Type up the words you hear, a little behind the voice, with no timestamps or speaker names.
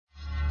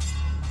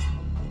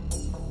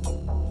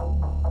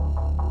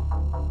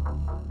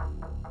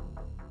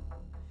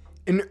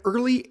In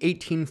early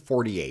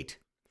 1848,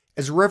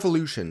 as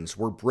revolutions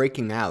were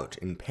breaking out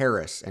in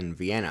Paris and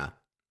Vienna,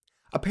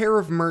 a pair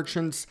of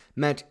merchants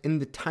met in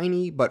the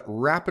tiny but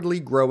rapidly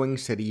growing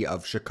city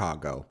of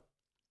Chicago.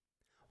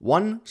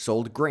 One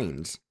sold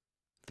grains,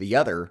 the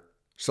other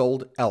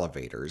sold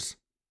elevators.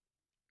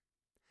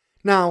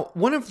 Now,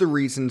 one of the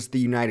reasons the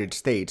United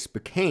States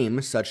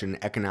became such an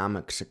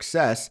economic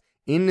success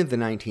in the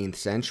 19th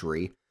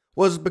century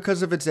was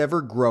because of its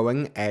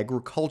ever-growing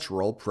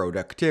agricultural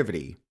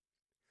productivity.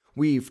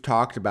 We've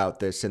talked about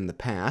this in the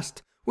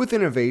past with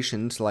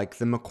innovations like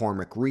the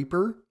McCormick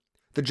Reaper,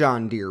 the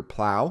John Deere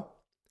plow,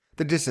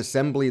 the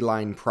disassembly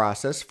line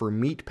process for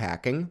meat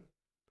packing,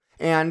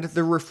 and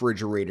the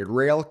refrigerated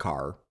rail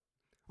car,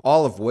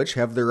 all of which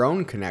have their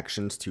own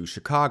connections to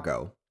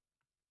Chicago.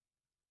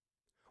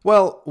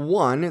 Well,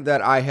 one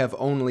that I have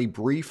only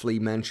briefly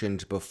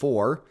mentioned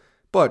before,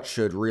 but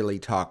should really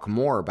talk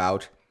more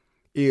about,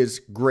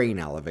 is grain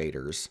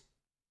elevators.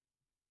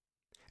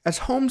 As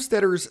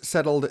homesteaders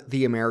settled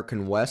the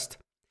American West,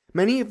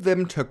 many of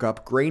them took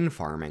up grain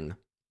farming.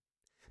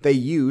 They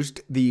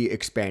used the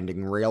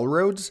expanding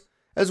railroads,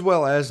 as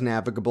well as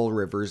navigable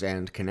rivers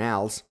and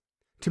canals,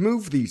 to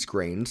move these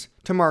grains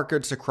to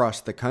markets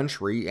across the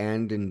country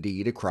and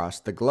indeed across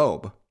the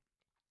globe.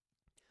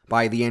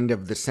 By the end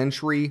of the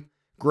century,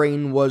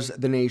 grain was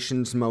the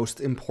nation's most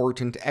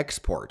important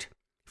export,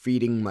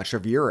 feeding much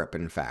of Europe,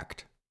 in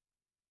fact.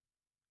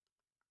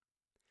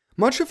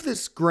 Much of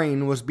this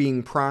grain was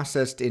being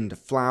processed into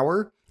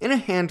flour in a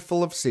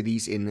handful of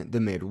cities in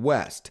the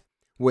Midwest,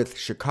 with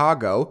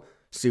Chicago,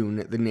 soon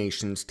the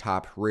nation's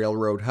top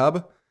railroad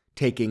hub,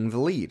 taking the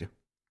lead.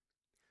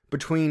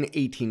 Between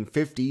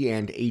 1850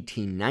 and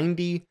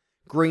 1890,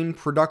 grain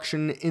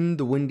production in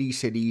the Windy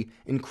City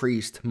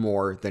increased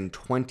more than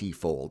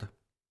 20-fold.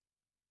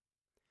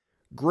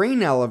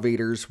 Grain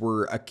elevators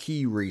were a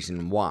key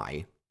reason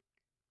why.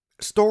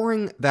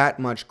 Storing that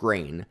much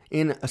grain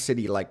in a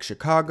city like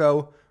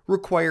Chicago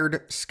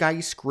required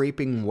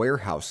skyscraping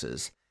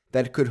warehouses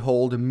that could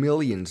hold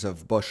millions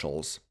of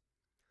bushels.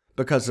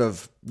 Because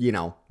of,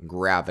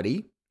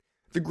 gravity,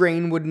 the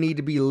grain would need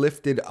to be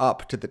lifted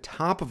up to the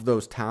top of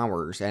those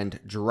towers and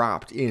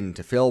dropped in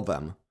to fill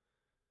them.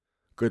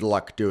 Good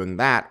luck doing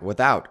that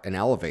without an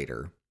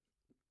elevator.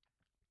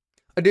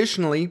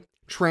 Additionally,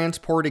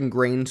 transporting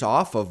grains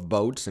off of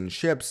boats and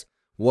ships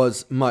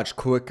was much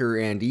quicker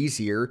and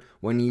easier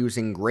when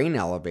using grain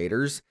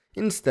elevators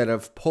instead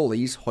of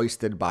pulleys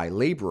hoisted by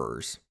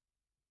laborers.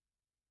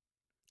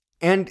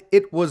 And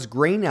it was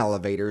grain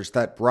elevators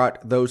that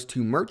brought those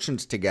two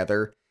merchants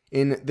together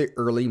in the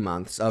early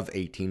months of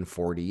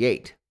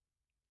 1848.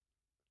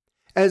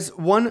 As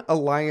one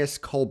Elias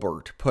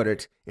Culbert put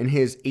it in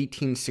his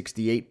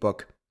 1868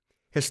 book,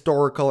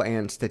 Historical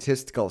and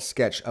Statistical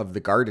Sketch of the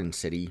Garden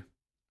City,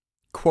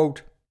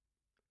 quote,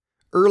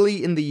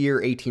 "Early in the year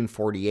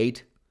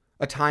 1848,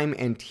 a time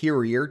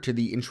anterior to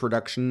the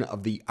introduction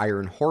of the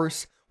iron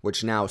horse,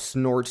 which now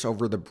snorts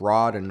over the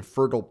broad and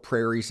fertile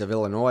prairies of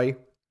Illinois,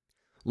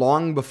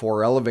 long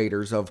before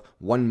elevators of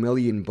 1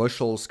 million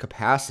bushels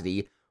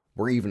capacity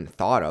were even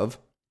thought of,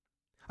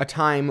 a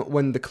time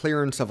when the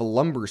clearance of a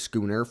lumber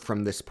schooner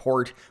from this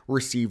port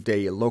received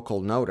a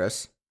local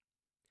notice,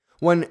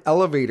 when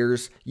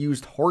elevators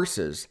used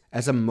horses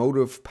as a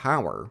motive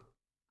power.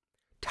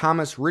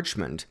 Thomas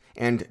Richmond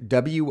and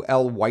W.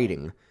 L.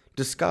 Whiting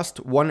discussed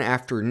one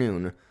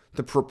afternoon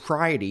the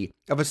propriety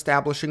of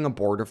establishing a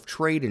board of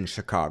trade in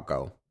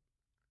Chicago.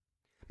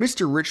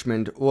 Mr.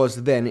 Richmond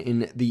was then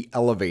in the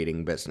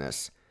elevating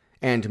business,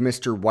 and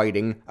Mr.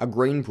 Whiting a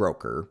grain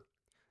broker,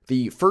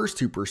 the first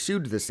who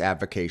pursued this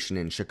avocation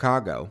in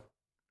Chicago.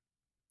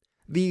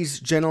 These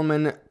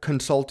gentlemen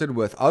consulted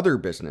with other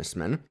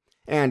businessmen,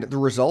 and the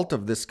result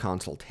of this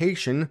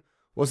consultation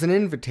was an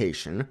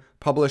invitation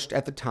published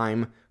at the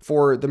time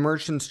for the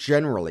merchants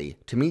generally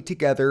to meet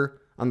together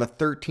on the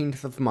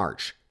 13th of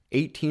March,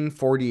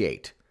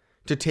 1848,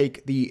 to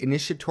take the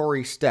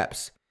initiatory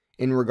steps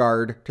in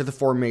regard to the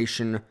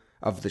formation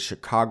of the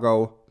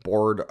Chicago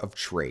Board of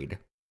Trade."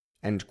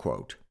 End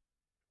quote.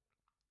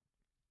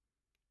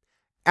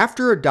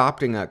 After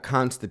adopting a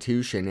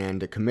constitution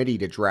and a committee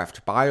to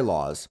draft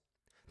bylaws,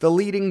 the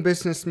leading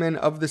businessmen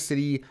of the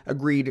city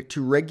agreed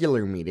to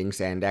regular meetings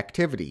and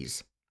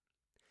activities.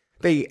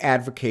 They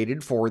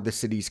advocated for the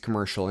city's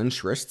commercial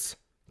interests,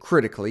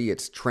 critically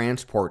its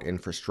transport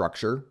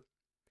infrastructure,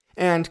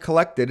 and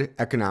collected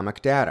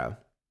economic data.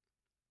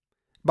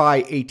 By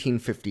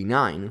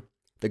 1859,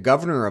 the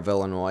governor of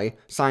Illinois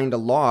signed a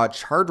law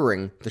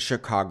chartering the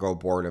Chicago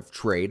Board of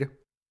Trade,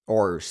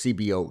 or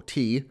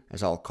CBOT,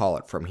 as I'll call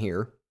it from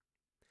here,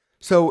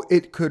 so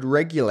it could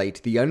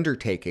regulate the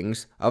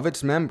undertakings of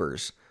its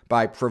members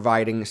by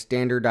providing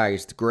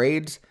standardized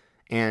grades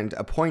and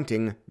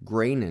appointing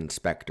grain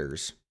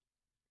inspectors.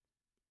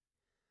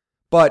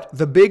 But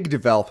the big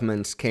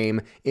developments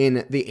came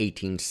in the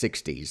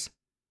 1860s.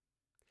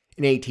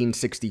 In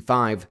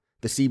 1865,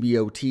 the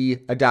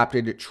CBOT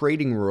adopted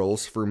trading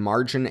rules for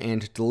margin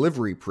and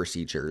delivery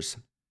procedures.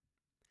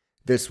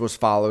 This was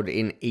followed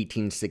in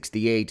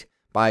 1868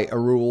 by a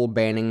rule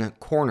banning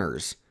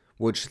corners,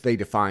 which they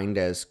defined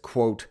as,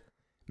 quote,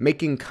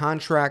 making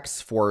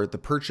contracts for the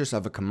purchase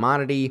of a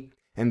commodity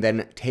and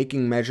then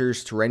taking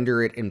measures to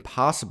render it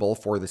impossible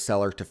for the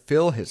seller to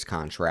fill his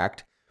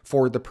contract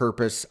for the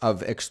purpose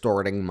of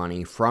extorting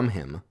money from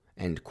him,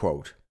 end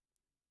quote.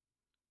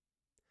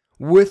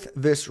 With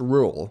this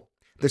rule,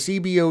 the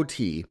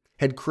CBOT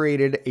had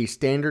created a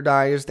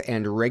standardized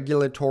and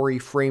regulatory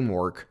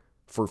framework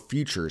for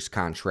futures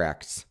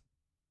contracts,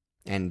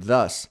 and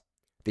thus,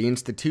 the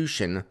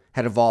institution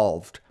had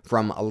evolved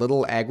from a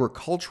little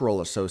agricultural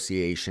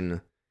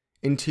association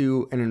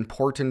into an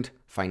important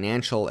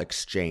financial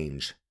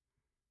exchange.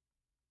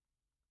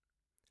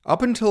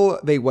 Up until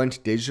they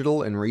went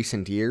digital in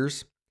recent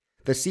years,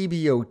 the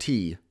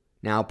CBOT,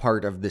 now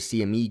part of the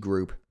CME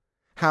Group,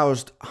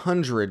 housed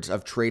hundreds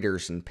of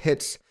traders and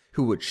pits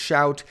who would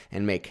shout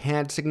and make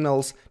hand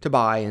signals to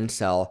buy and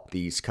sell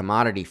these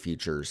commodity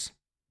futures.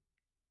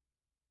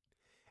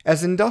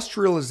 As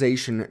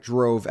industrialization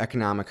drove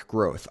economic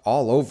growth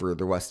all over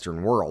the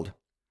Western world,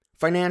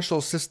 financial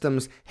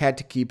systems had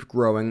to keep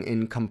growing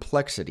in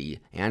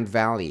complexity and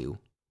value.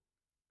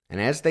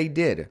 And as they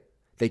did,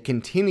 they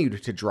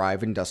continued to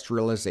drive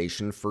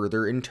industrialization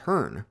further in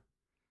turn.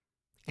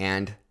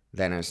 And,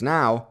 then as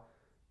now,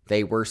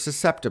 they were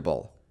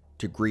susceptible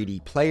to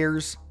greedy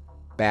players,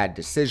 bad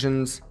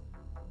decisions,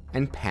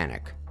 and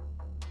panic.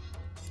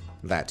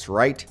 That's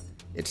right,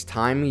 it's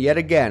time yet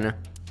again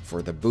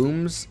for the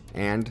booms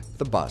and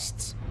the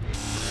busts.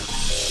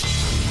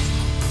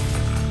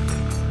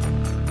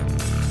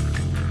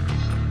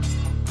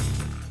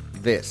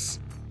 This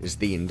is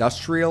the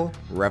Industrial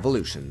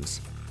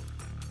Revolutions.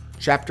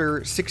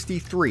 Chapter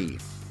 63,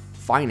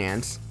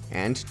 Finance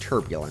and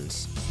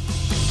Turbulence.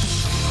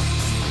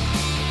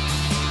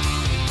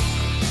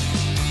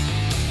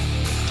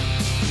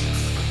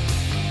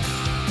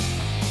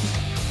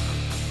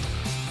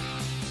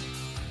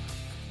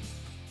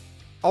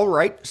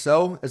 Alright,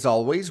 so, as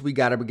always, we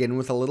gotta begin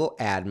with a little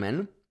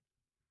admin.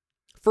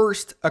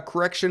 First, a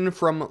correction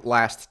from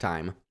last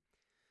time.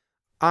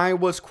 I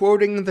was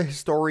quoting the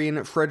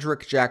historian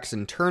Frederick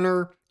Jackson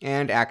Turner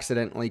and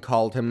accidentally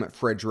called him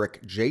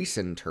Frederick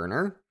Jason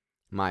Turner.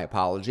 My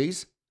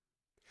apologies.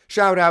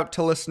 Shout out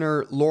to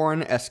listener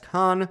Lauren S.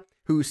 Kahn,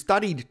 who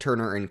studied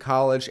Turner in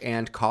college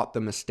and caught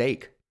the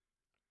mistake.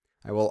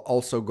 I will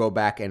also go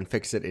back and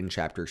fix it in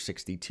Chapter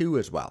 62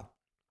 as well.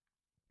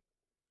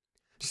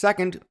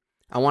 Second,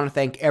 I want to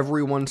thank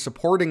everyone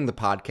supporting the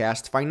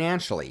podcast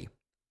financially.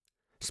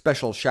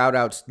 Special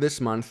shoutouts this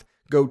month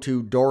go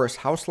to Doris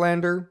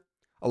Houselander,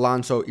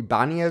 Alonso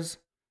Ibanez,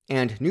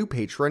 and new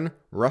patron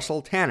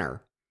Russell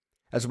Tanner,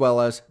 as well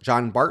as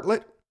John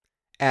Bartlett,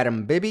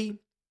 Adam Bibby,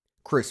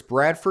 Chris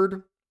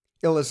Bradford,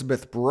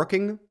 Elizabeth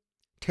Brooking,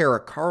 Tara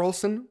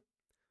Carlson,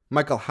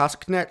 Michael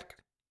Hosknet,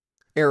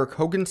 Eric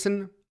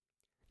Hoganson,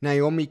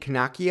 Naomi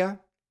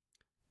Kanakia,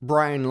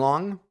 Brian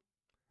Long,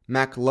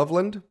 Mac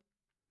Loveland,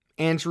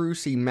 Andrew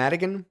C.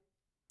 Madigan,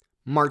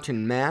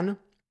 Martin Mann,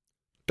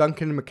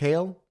 Duncan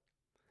McHale,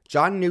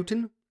 John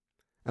Newton,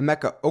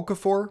 Emeka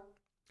Okafor,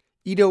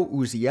 Ido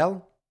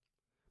Uziel,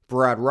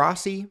 Brad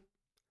Rossi,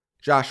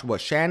 Joshua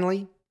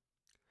Shanley,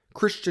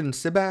 Christian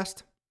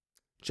Sibast,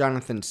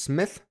 Jonathan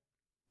Smith,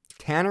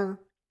 Tanner,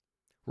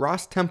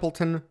 Ross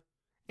Templeton,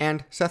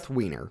 and Seth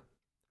Wiener.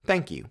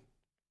 Thank you.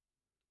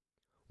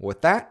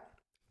 With that,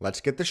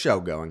 let's get the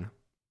show going.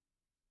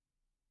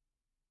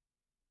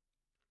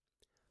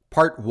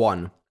 Part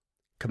 1.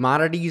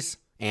 Commodities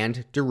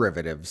and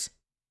Derivatives.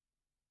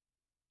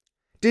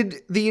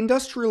 Did the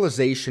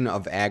industrialization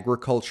of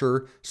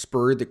agriculture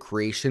spur the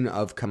creation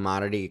of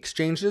commodity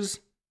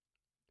exchanges?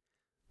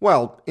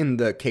 Well, in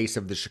the case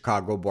of the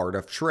Chicago Board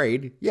of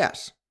Trade,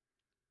 yes.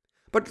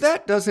 But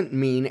that doesn't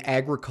mean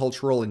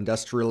agricultural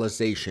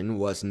industrialization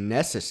was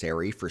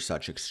necessary for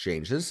such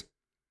exchanges.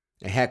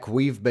 Heck,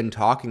 we've been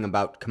talking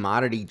about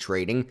commodity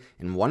trading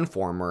in one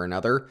form or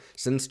another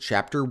since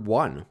Chapter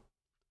 1.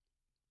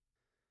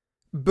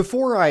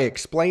 Before I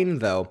explain,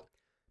 though,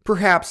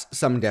 perhaps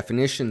some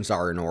definitions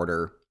are in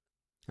order.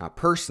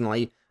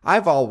 Personally,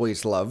 I've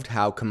always loved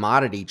how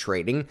commodity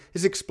trading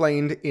is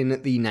explained in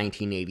the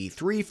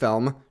 1983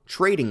 film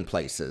Trading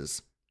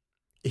Places.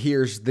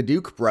 Here's the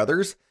Duke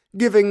brothers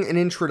giving an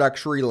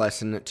introductory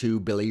lesson to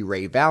Billy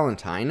Ray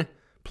Valentine,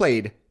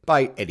 played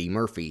by Eddie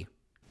Murphy.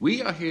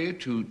 We are here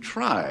to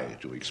try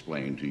to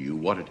explain to you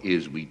what it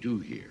is we do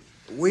here.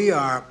 We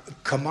are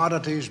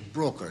commodities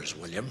brokers,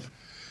 William.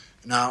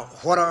 Now,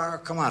 what are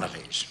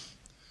commodities?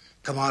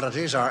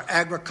 Commodities are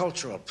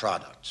agricultural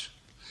products,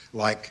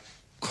 like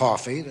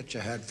coffee that you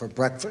had for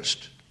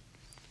breakfast,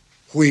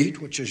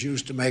 wheat, which is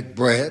used to make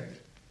bread,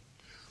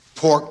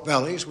 pork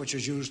bellies, which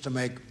is used to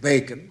make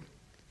bacon,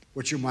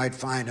 which you might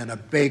find in a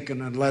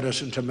bacon and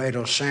lettuce and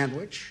tomato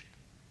sandwich.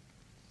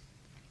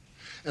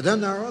 And then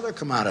there are other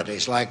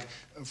commodities like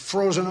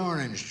frozen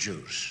orange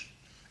juice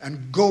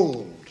and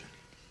gold.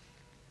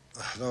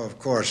 Though, of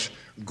course,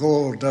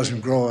 gold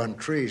doesn't grow on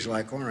trees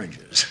like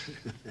oranges.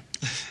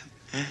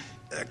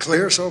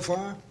 Clear so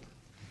far?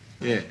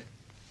 Yeah.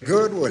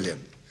 Good, William.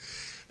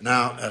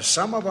 Now,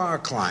 some of our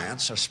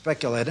clients are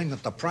speculating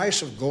that the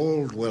price of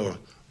gold will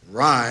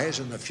rise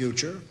in the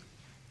future,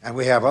 and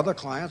we have other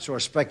clients who are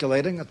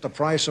speculating that the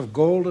price of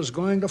gold is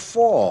going to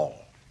fall.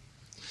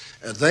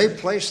 They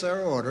place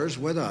their orders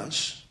with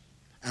us,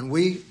 and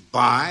we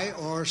buy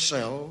or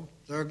sell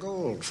their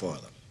gold for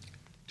them.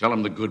 Tell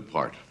them the good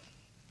part.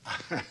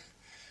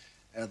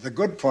 The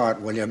good part,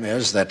 William,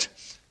 is that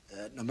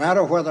no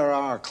matter whether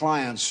our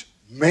clients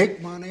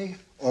make money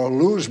or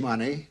lose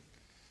money,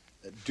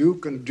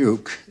 Duke and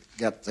Duke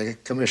get the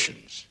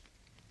commissions.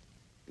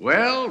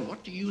 Well,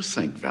 what do you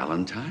think,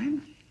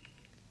 Valentine?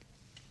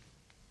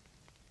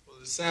 Well,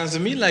 it sounds to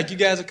me like you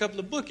guys are a couple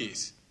of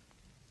bookies.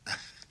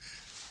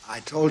 I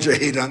told you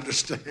he'd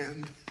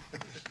understand.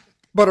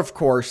 But of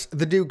course,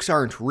 the Dukes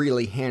aren't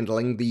really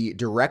handling the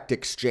direct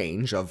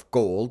exchange of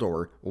gold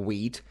or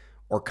wheat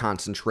or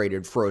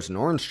concentrated frozen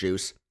orange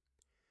juice.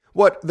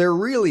 What they're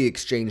really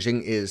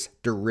exchanging is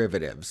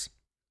derivatives.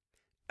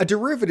 A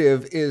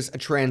derivative is a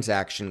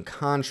transaction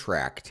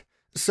contract,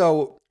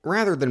 so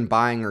rather than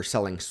buying or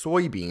selling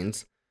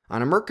soybeans,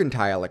 on a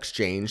mercantile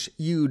exchange,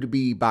 you'd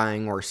be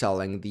buying or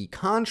selling the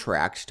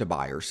contract to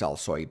buy or sell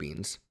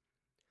soybeans.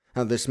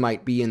 Now, this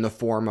might be in the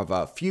form of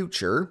a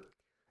future,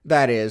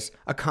 that is,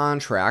 a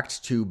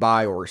contract to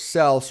buy or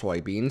sell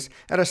soybeans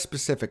at a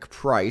specific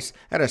price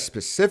at a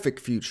specific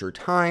future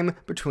time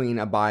between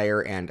a buyer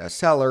and a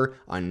seller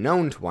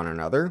unknown to one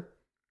another.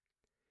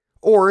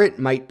 Or it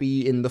might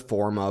be in the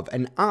form of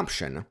an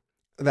option,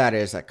 that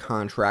is, a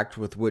contract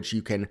with which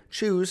you can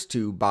choose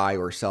to buy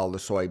or sell the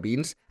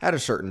soybeans at a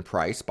certain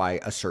price by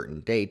a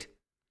certain date.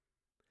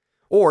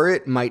 Or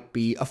it might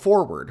be a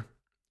forward,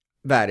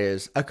 that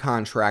is, a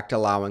contract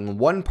allowing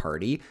one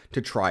party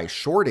to try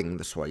shorting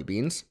the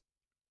soybeans.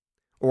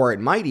 Or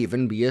it might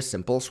even be a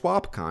simple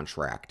swap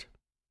contract.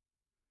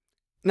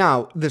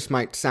 Now, this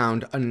might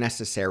sound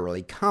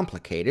unnecessarily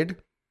complicated,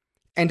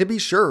 and to be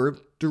sure,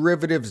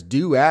 derivatives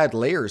do add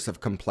layers of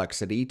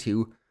complexity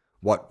to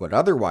what would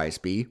otherwise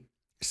be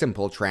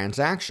simple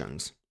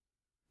transactions.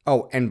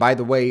 Oh, and by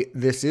the way,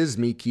 this is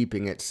me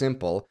keeping it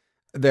simple.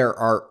 There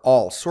are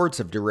all sorts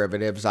of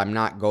derivatives I'm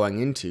not going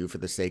into for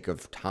the sake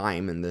of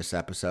time in this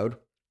episode.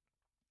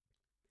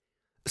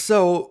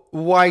 So,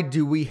 why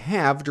do we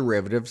have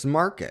derivatives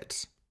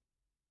markets?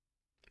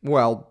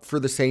 Well, for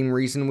the same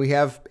reason we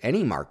have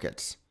any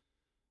markets.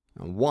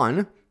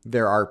 One,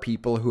 there are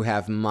people who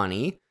have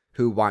money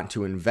who want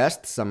to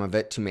invest some of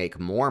it to make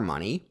more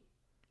money.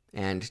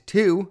 And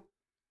two,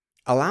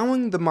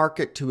 allowing the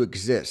market to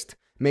exist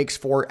makes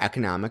for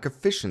economic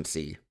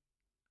efficiency.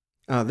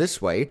 This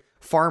way,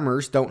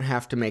 farmers don't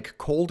have to make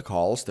cold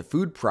calls to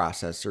food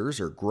processors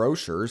or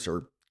grocers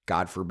or,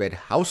 God forbid,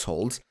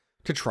 households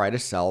to try to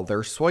sell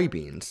their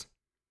soybeans.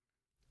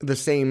 The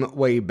same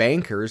way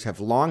bankers have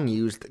long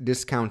used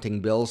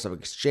discounting bills of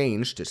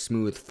exchange to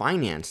smooth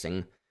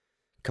financing,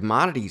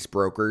 commodities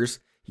brokers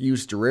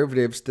use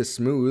derivatives to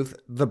smooth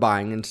the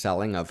buying and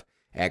selling of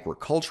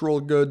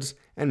agricultural goods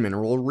and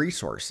mineral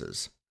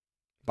resources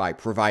by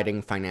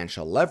providing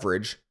financial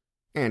leverage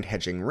and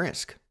hedging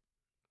risk.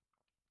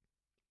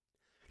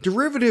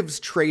 Derivatives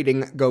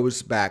trading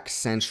goes back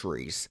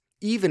centuries,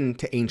 even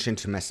to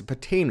ancient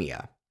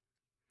Mesopotamia.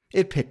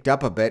 It picked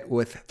up a bit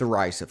with the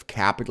rise of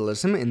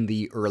capitalism in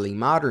the early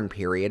modern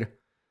period,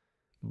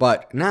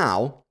 but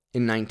now,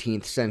 in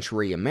 19th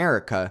century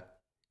America,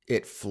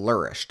 it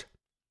flourished.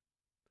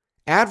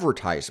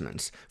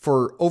 Advertisements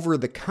for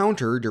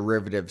over-the-counter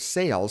derivative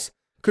sales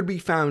could be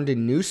found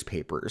in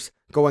newspapers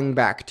going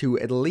back to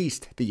at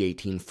least the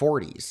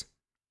 1840s.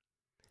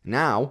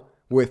 Now,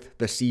 with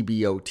the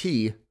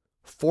CBOT,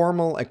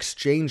 formal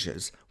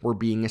exchanges were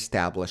being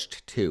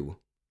established too.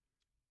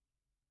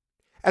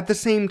 At the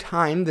same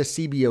time the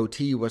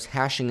CBOT was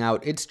hashing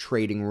out its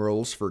trading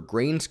rules for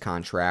grains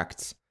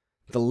contracts,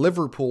 the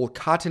Liverpool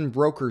Cotton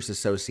Brokers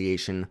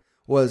Association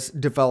was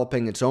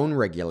developing its own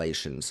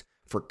regulations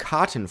for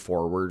cotton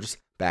forwards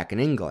back in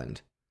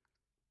England.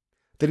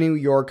 The New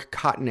York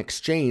Cotton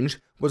Exchange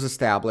was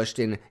established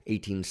in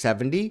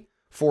 1870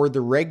 for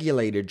the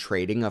regulated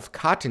trading of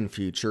cotton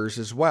futures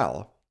as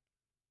well.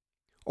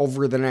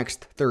 Over the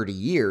next 30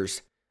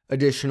 years,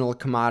 additional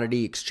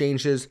commodity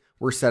exchanges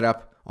were set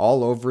up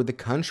all over the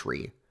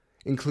country,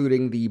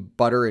 including the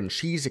Butter and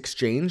Cheese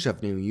Exchange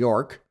of New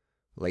York,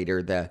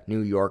 later the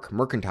New York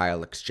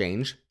Mercantile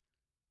Exchange,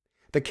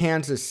 the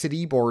Kansas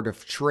City Board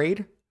of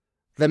Trade,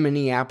 the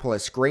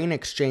Minneapolis Grain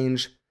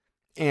Exchange,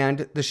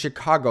 and the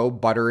Chicago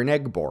Butter and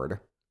Egg Board,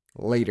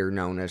 later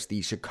known as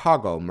the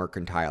Chicago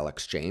Mercantile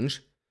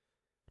Exchange,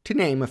 to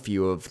name a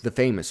few of the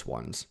famous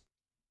ones.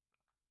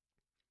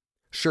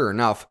 Sure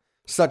enough,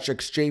 such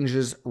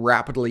exchanges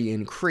rapidly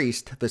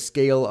increased the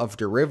scale of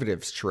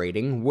derivatives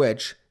trading,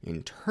 which,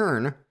 in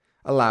turn,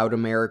 allowed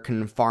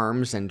American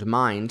farms and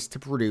mines to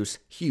produce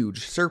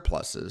huge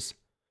surpluses.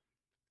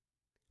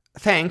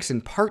 Thanks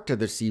in part to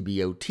the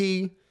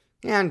CBOT,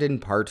 and in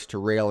part to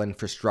rail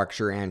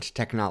infrastructure and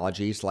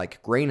technologies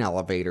like grain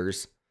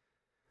elevators,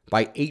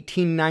 by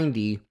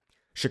 1890,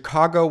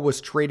 Chicago was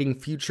trading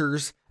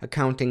futures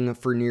accounting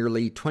for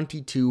nearly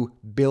 22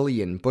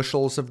 billion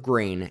bushels of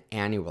grain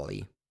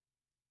annually.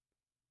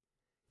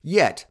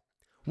 Yet,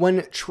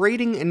 when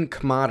trading in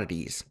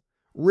commodities,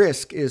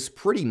 risk is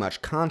pretty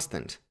much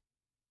constant.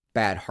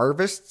 Bad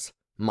harvests,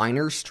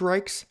 miners'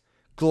 strikes,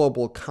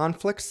 global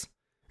conflicts,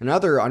 and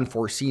other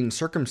unforeseen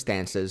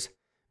circumstances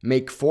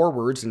make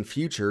forwards and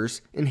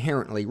futures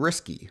inherently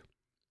risky.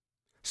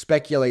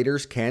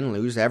 Speculators can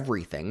lose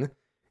everything,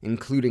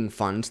 including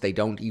funds they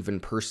don't even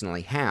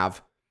personally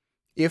have,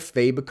 if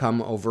they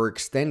become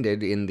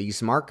overextended in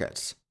these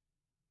markets.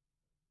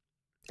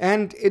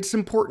 And it's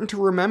important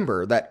to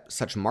remember that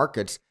such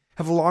markets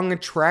have long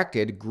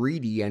attracted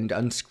greedy and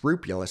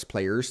unscrupulous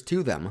players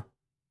to them.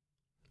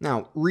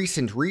 Now,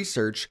 recent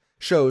research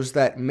shows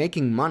that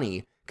making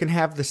money can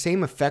have the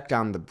same effect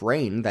on the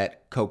brain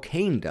that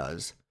cocaine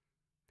does.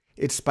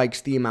 It spikes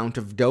the amount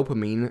of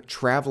dopamine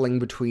traveling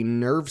between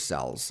nerve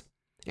cells,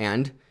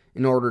 and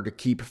in order to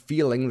keep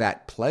feeling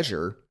that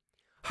pleasure,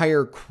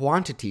 higher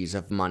quantities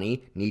of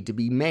money need to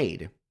be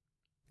made.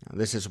 Now,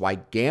 this is why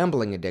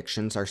gambling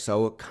addictions are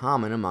so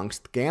common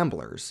amongst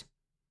gamblers.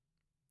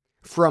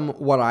 From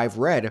what I've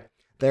read,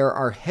 there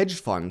are hedge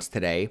funds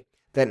today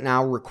that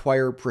now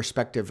require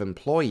prospective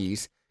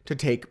employees to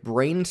take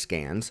brain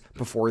scans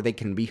before they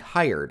can be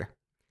hired,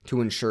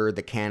 to ensure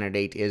the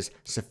candidate is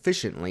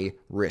sufficiently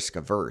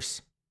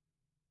risk-averse.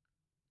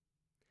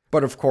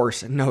 But of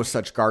course, no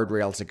such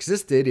guardrails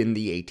existed in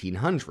the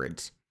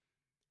 1800s.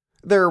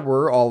 There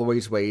were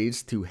always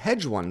ways to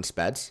hedge one's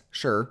bets,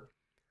 sure,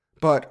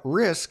 but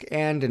risk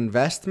and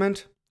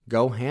investment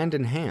go hand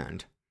in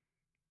hand.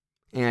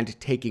 And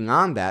taking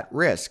on that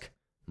risk,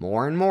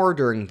 more and more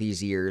during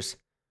these years,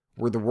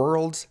 were the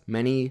world's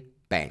many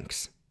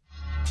banks.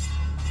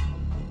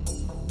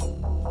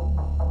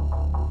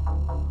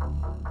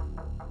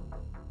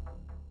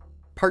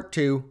 Part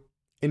 2.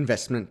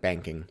 Investment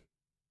Banking.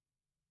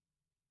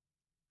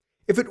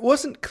 If it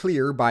wasn't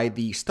clear by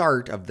the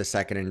start of the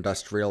Second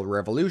Industrial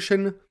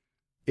Revolution,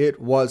 it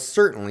was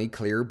certainly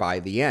clear by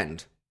the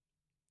end.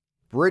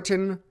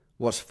 Britain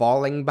was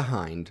falling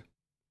behind.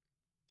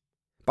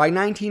 By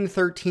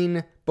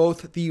 1913,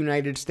 both the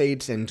United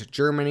States and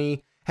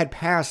Germany had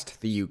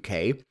passed the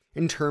UK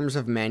in terms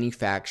of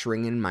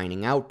manufacturing and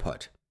mining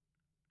output.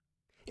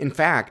 In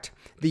fact,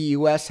 the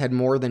US had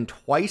more than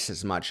twice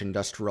as much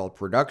industrial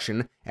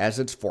production as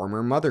its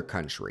former mother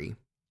country.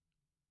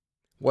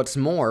 What's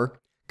more,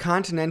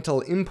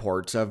 continental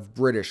imports of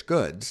British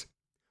goods,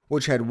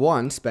 which had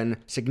once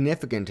been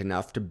significant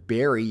enough to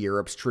bury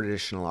Europe's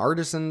traditional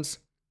artisans,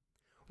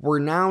 were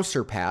now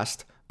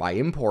surpassed by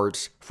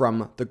imports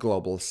from the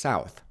global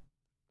south.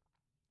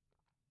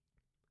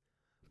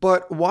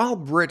 But while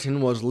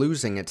Britain was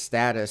losing its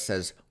status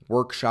as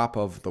workshop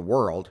of the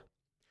world,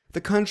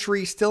 the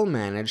country still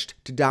managed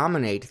to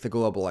dominate the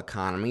global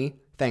economy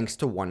thanks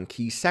to one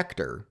key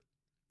sector: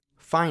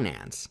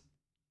 finance.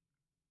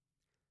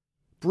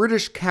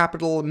 British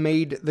capital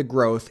made the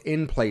growth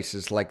in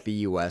places like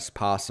the US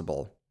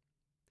possible,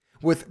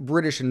 with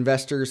British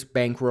investors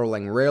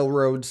bankrolling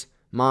railroads,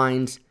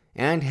 mines,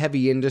 and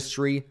heavy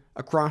industry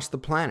across the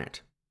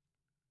planet.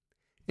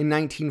 In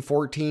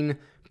 1914,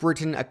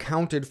 Britain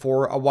accounted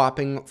for a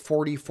whopping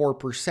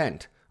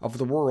 44% of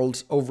the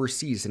world's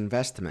overseas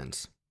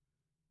investments.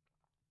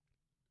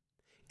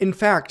 In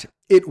fact,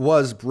 it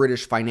was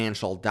British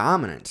financial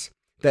dominance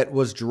that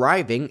was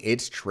driving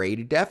its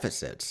trade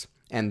deficits,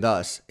 and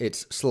thus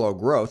its slow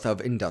growth of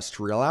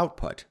industrial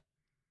output.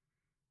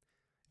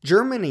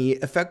 Germany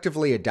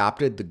effectively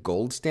adopted the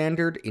gold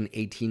standard in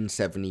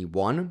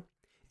 1871,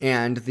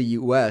 and the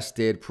US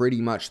did pretty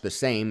much the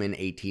same in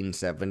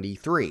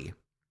 1873.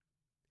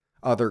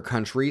 Other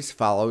countries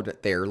followed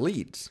their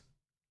leads.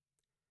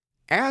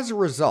 As a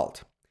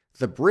result,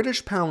 the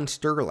British pound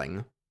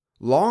sterling,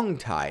 long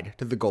tied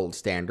to the gold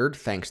standard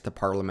thanks to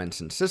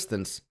Parliament's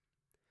insistence,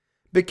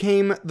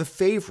 became the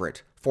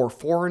favorite for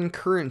foreign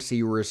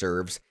currency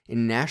reserves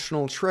in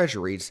national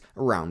treasuries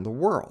around the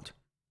world.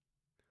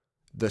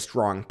 The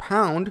strong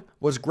pound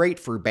was great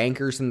for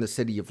bankers in the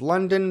City of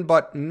London,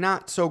 but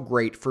not so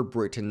great for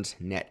Britain's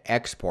net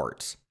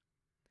exports.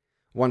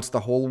 Once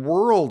the whole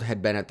world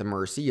had been at the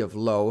mercy of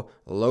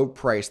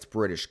low-priced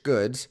British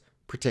goods,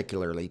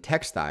 particularly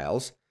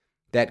textiles,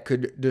 that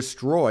could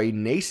destroy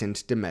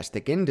nascent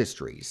domestic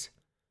industries.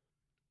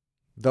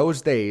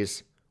 Those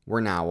days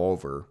were now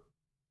over.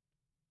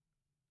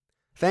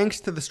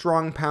 Thanks to the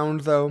strong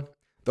pound, though,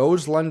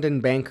 those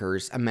London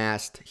bankers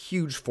amassed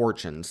huge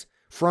fortunes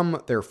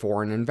from their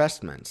foreign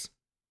investments,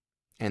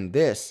 and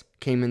this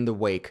came in the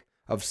wake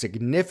of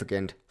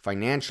significant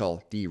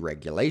financial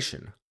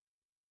deregulation.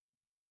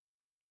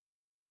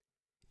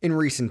 In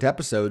recent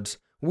episodes,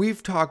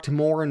 we've talked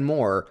more and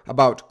more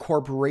about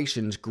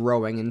corporations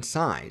growing in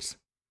size.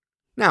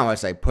 Now,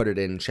 as I put it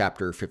in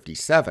Chapter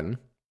 57,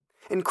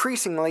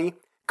 increasingly,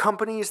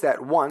 companies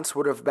that once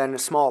would have been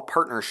small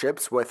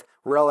partnerships with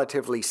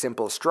relatively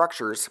simple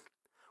structures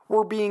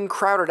were being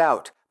crowded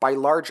out by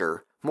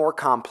larger, more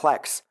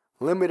complex,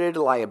 limited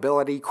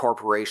liability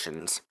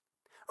corporations,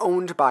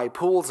 owned by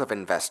pools of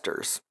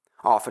investors,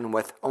 often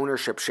with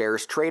ownership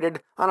shares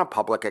traded on a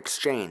public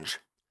exchange.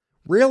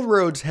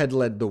 Railroads had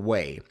led the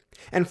way,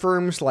 and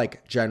firms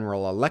like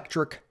General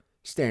Electric,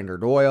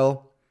 Standard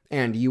Oil,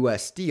 and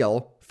U.S.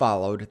 Steel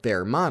followed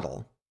their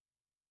model.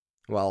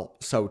 Well,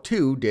 so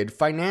too did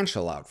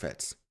financial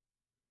outfits.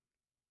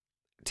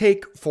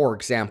 Take, for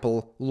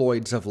example,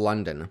 Lloyd's of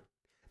London,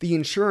 the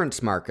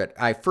insurance market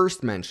I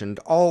first mentioned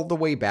all the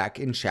way back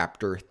in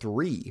Chapter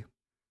 3.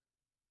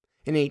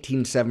 In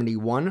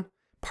 1871,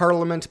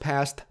 Parliament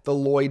passed the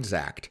Lloyd's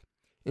Act,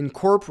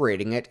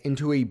 incorporating it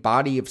into a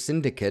body of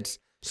syndicates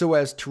so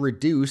as to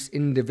reduce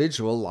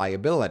individual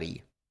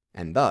liability,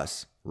 and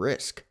thus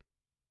risk.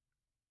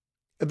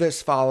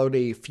 This followed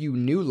a few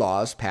new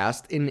laws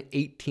passed in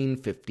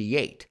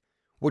 1858,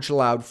 which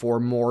allowed for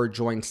more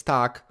joint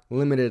stock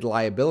limited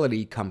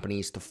liability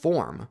companies to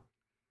form,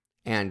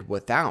 and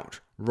without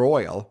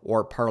royal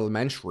or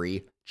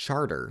parliamentary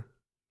charter.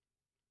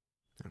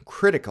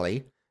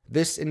 Critically,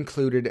 this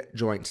included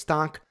joint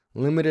stock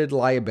limited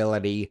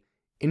liability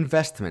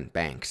investment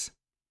banks.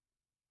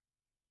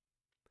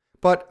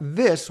 But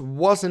this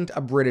wasn't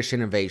a British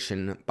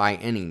innovation by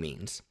any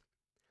means.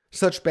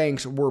 Such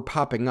banks were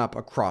popping up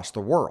across the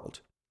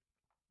world.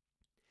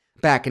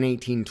 Back in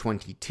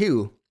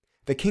 1822,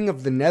 the King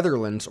of the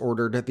Netherlands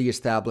ordered the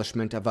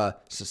establishment of a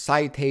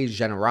Société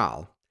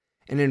Générale,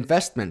 an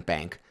investment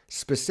bank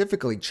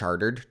specifically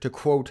chartered to,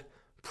 quote,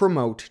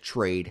 promote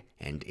trade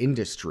and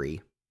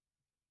industry.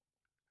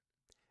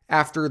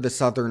 After the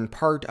southern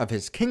part of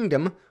his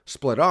kingdom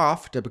split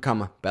off to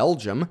become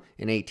Belgium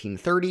in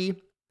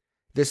 1830,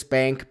 this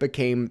bank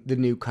became the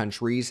new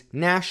country's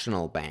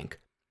national bank,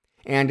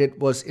 and it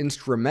was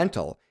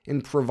instrumental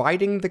in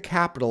providing the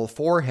capital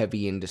for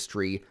heavy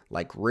industry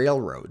like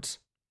railroads.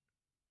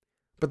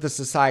 But the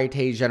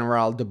Société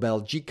Générale de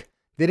Belgique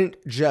didn't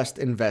just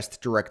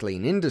invest directly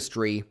in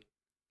industry.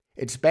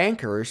 Its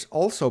bankers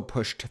also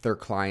pushed their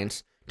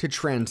clients to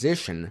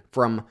transition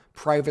from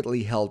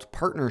privately held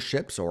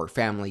partnerships or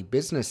family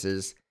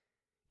businesses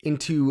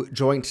into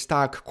joint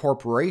stock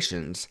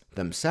corporations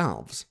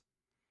themselves.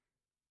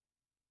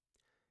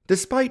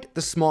 Despite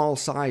the small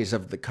size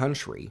of the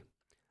country,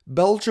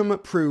 Belgium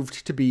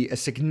proved to be a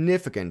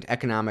significant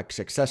economic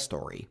success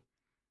story,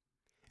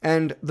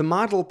 and the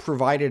model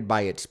provided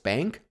by its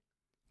bank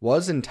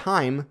was in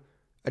time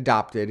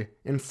adopted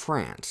in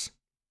France.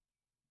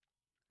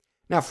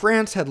 Now,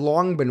 France had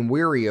long been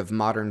weary of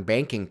modern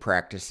banking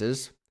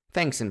practices,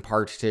 thanks in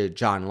part to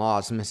John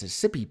Law's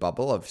Mississippi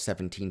Bubble of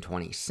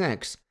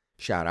 1726,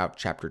 shout out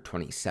Chapter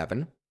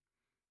 27.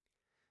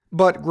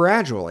 But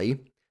gradually,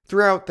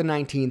 throughout the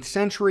 19th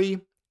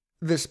century,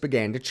 this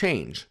began to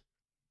change.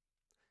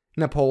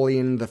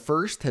 Napoleon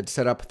I had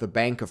set up the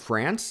Bank of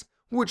France,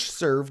 which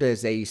served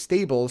as a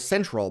stable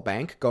central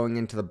bank going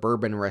into the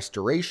Bourbon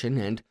Restoration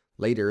and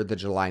later the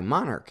July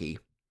Monarchy.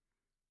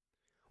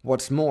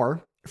 What's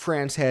more,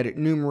 France had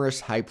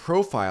numerous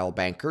high-profile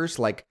bankers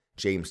like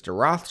James de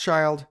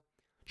Rothschild,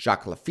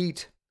 Jacques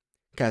Lafitte,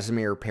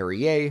 Casimir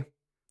Perier,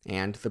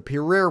 and the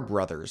Pereire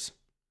brothers.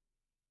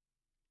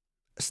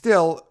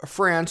 Still,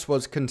 France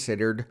was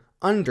considered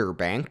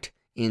underbanked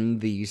in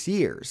these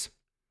years.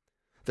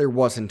 There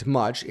wasn't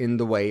much in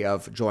the way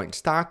of joint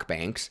stock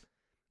banks,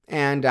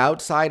 and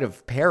outside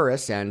of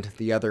Paris and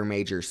the other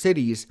major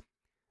cities,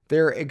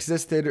 there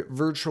existed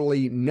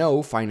virtually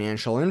no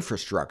financial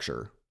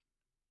infrastructure.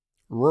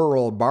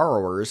 Rural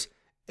borrowers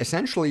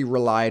essentially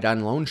relied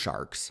on loan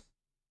sharks.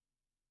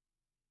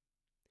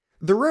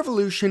 The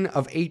Revolution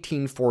of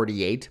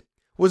 1848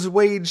 was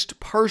waged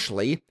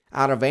partially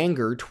out of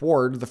anger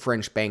toward the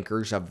French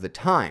bankers of the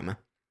time,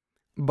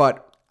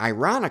 but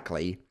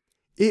ironically,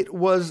 it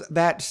was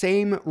that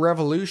same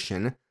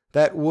revolution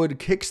that would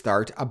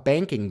kickstart a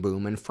banking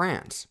boom in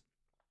France.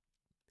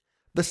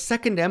 The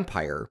Second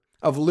Empire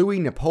of Louis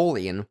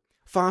Napoleon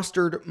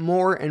fostered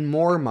more and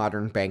more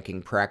modern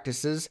banking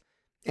practices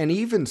and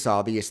even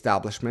saw the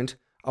establishment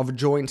of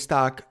joint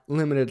stock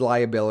limited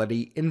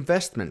liability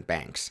investment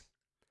banks,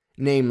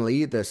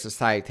 namely the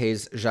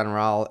Sociétés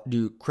Générales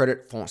du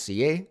Crédit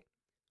Foncier,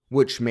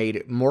 which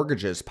made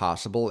mortgages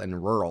possible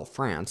in rural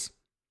France,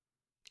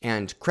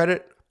 and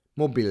Crédit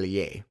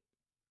Mobilier.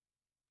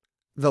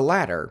 The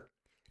latter,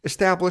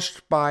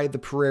 established by the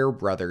Pereire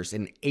brothers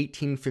in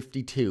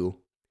 1852,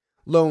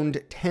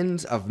 loaned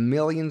tens of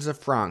millions of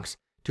francs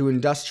to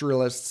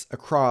industrialists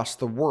across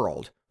the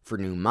world for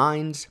new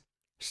mines,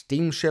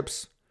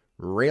 steamships,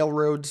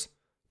 railroads,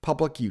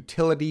 public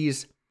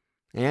utilities,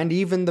 and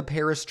even the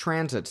Paris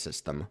transit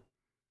system.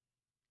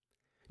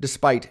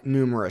 Despite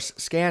numerous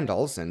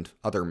scandals and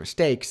other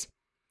mistakes,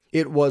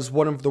 it was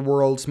one of the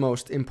world's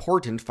most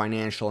important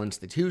financial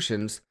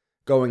institutions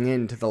going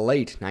into the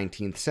late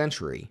 19th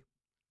century.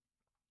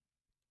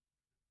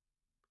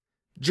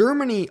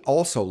 Germany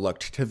also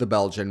looked to the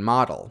Belgian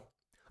model,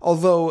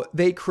 although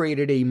they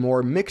created a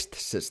more mixed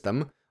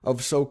system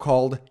of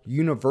so-called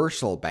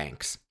universal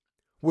banks,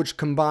 which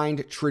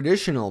combined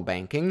traditional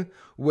banking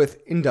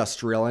with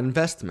industrial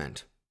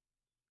investment.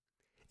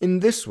 In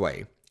this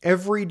way,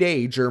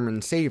 everyday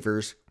German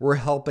savers were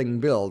helping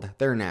build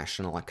their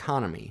national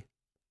economy.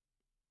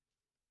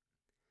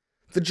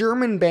 the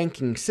German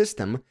banking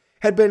system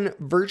had been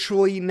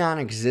virtually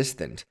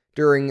non-existent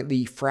during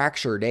the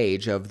fractured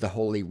age of the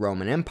Holy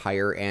Roman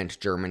Empire and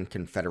German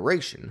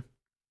Confederation.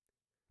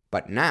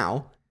 But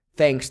now,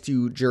 thanks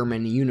to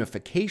German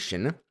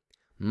unification,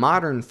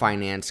 modern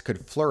finance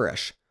could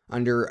flourish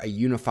under a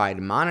unified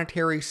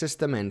monetary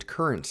system and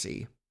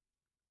currency.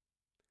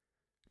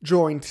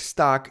 Joint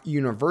stock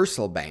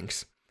universal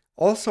banks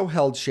also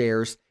held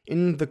shares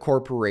in the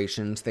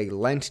corporations they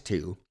lent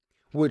to,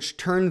 which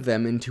turned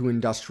them into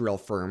industrial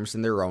firms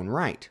in their own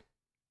right.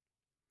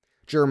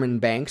 German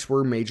banks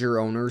were major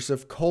owners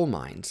of coal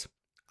mines,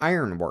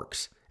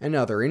 ironworks, and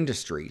other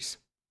industries.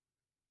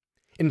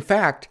 In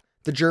fact,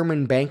 the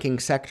German banking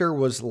sector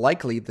was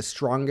likely the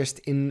strongest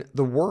in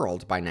the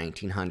world by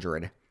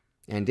 1900,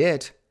 and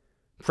it,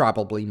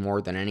 probably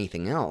more than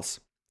anything else,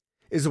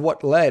 is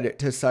what led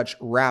to such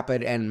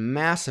rapid and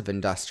massive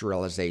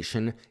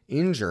industrialization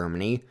in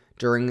Germany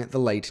during the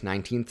late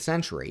 19th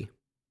century.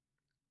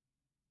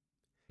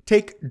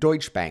 Take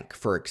Deutsche Bank,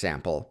 for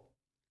example.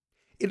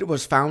 It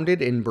was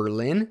founded in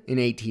Berlin in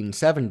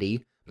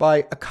 1870 by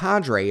a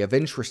cadre of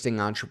interesting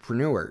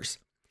entrepreneurs,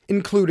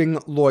 including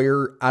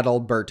lawyer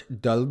Adalbert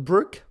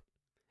Döllbrück,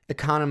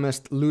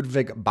 economist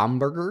Ludwig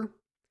Bamberger,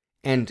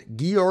 and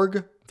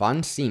Georg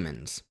von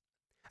Siemens,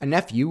 a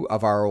nephew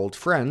of our old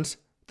friends,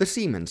 the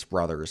Siemens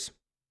brothers.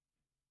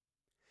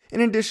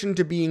 In addition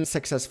to being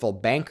successful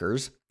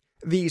bankers,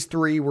 these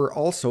three were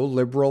also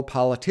liberal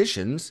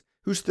politicians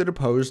who stood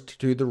opposed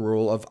to the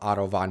rule of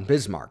Otto von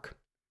Bismarck.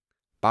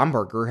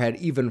 Bamberger had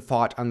even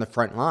fought on the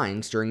front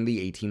lines during the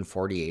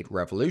 1848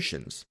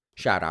 revolutions.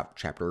 Shout out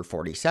Chapter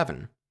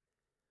 47.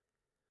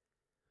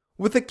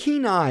 With a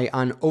keen eye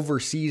on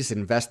overseas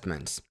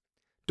investments,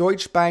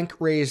 Deutsche Bank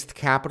raised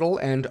capital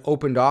and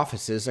opened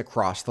offices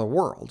across the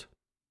world.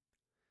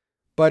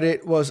 But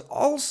it was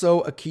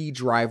also a key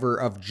driver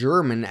of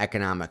German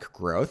economic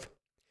growth,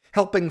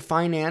 helping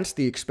finance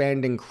the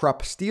expanding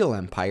Krupp steel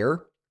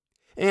empire,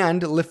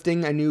 and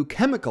lifting a new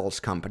chemicals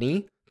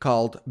company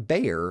called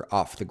Bayer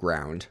off the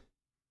ground.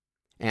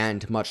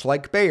 And much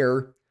like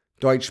Bayer,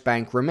 Deutsche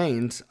Bank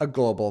remains a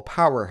global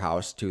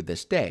powerhouse to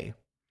this day.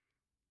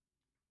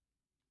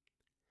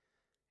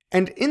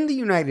 And in the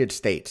United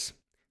States,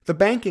 the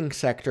banking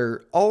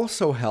sector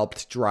also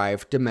helped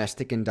drive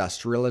domestic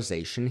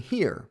industrialization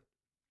here.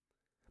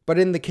 But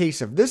in the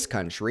case of this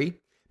country,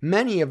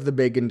 many of the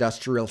big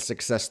industrial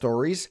success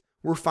stories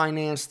were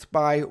financed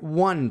by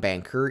one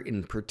banker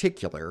in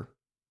particular.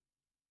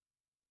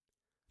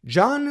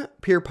 John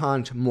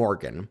Pierpont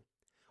Morgan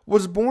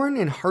was born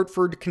in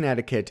Hartford,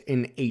 Connecticut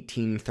in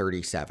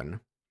 1837.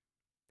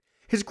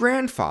 His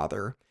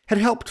grandfather had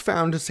helped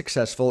found a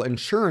successful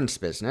insurance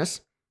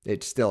business,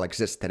 it still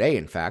exists today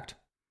in fact,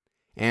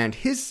 and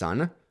his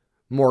son,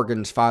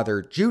 Morgan's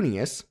father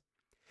Junius,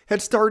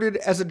 had started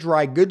as a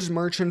dry goods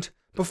merchant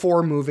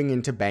before moving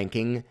into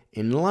banking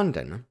in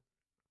London.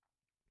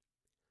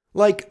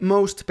 Like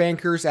most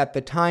bankers at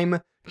the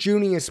time,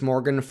 Junius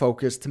Morgan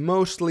focused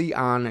mostly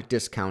on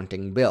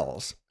discounting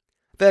bills.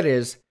 That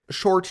is,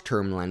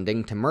 short-term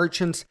lending to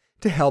merchants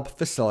to help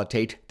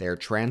facilitate their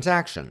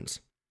transactions.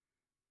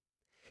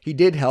 He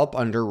did help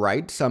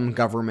underwrite some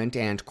government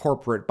and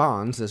corporate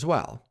bonds as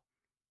well.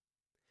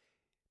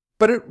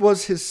 But it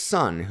was his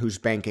son whose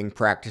banking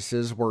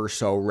practices were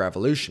so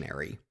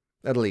revolutionary,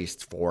 at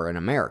least for an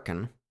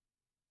American.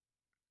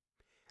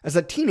 As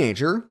a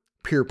teenager,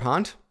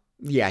 Pierpont,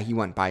 he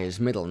went by his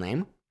middle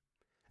name,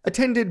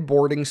 attended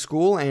boarding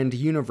school and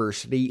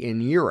university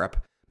in Europe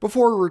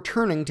before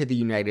returning to the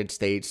United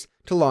States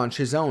to launch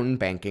his own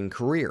banking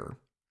career.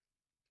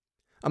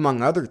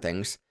 Among other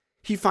things,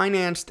 he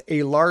financed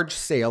a large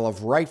sale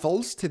of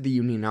rifles to the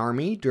Union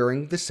Army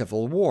during the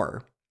Civil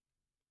War.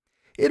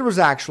 It was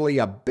actually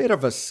a bit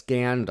of a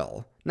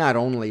scandal, not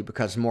only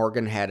because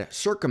Morgan had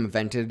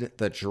circumvented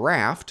the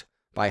draft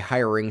by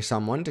hiring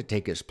someone to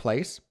take his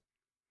place,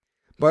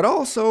 but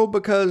also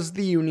because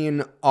the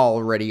Union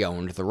already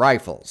owned the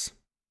rifles.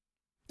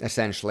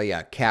 Essentially,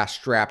 a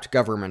cash-strapped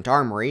government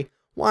armory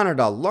wanted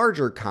a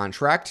larger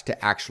contract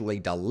to actually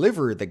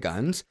deliver the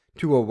guns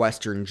to a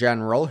Western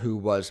general who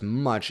was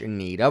much in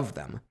need of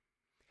them.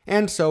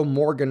 And so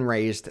Morgan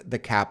raised the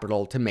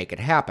capital to make it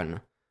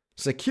happen,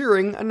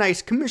 securing a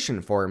nice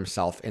commission for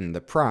himself in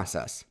the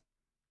process.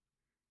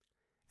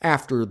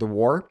 After the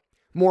war,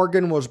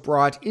 Morgan was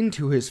brought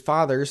into his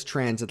father's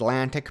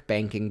transatlantic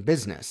banking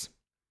business.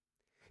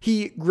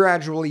 He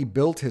gradually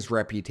built his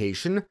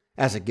reputation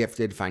as a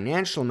gifted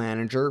financial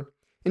manager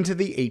into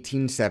the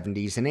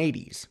 1870s and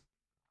 80s.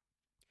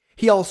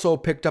 He also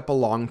picked up a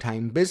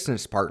longtime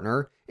business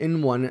partner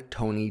in one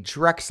Tony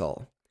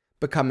Drexel,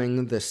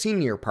 becoming the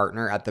senior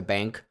partner at the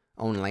bank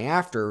only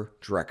after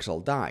Drexel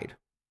died.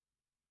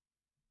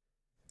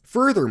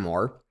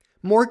 Furthermore,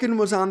 Morgan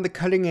was on the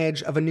cutting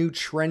edge of a new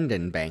trend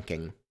in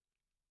banking.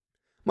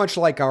 Much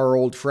like our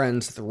old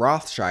friends the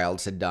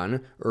Rothschilds had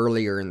done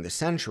earlier in the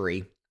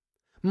century,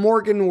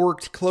 Morgan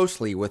worked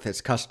closely with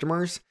his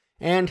customers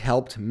and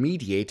helped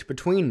mediate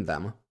between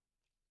them.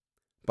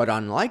 But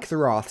unlike the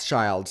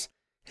Rothschilds,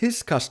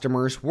 his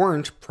customers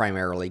weren't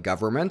primarily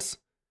governments.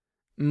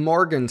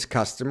 Morgan's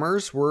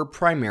customers were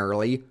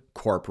primarily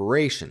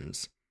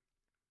corporations.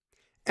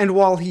 And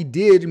while he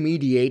did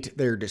mediate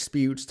their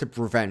disputes to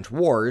prevent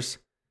wars,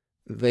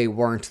 they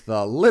weren't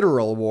the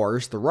literal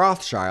wars the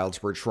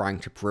Rothschilds were trying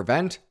to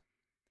prevent.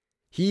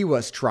 He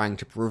was trying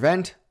to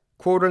prevent,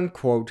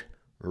 quote-unquote,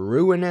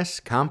 ruinous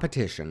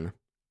competition.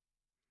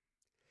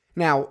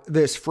 Now,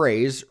 this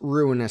phrase,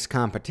 ruinous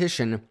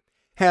competition,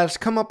 has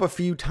come up a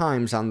few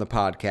times on the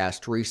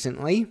podcast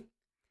recently.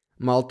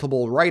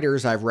 Multiple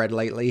writers I've read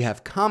lately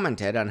have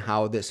commented on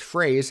how this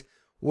phrase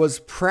was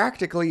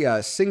practically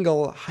a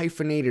single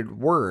hyphenated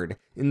word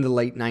in the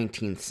late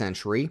 19th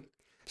century,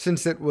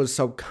 since it was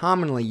so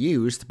commonly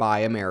used by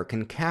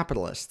American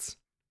capitalists.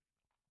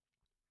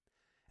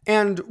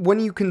 And when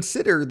you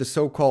consider the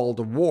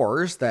so-called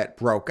wars that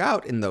broke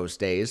out in those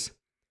days,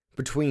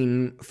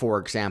 between, for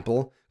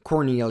example,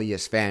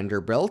 Cornelius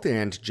Vanderbilt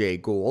and Jay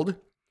Gould,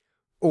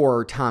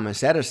 or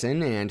Thomas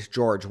Edison and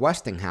George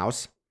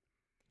Westinghouse,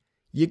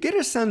 you get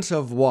a sense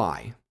of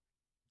why.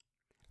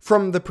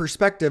 From the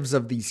perspectives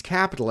of these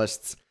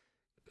capitalists,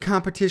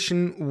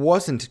 competition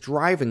wasn't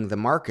driving the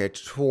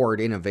market toward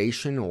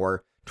innovation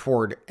or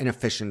toward an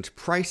efficient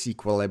price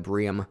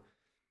equilibrium.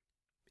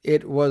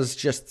 It was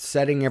just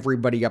setting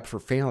everybody up for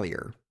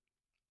failure.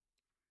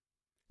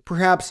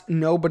 Perhaps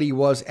nobody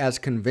was as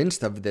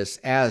convinced of this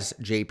as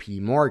J.P.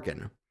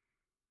 Morgan.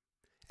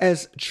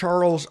 As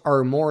Charles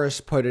R. Morris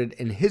put it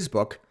in his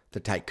book, The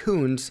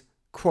Tycoons,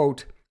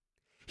 quote,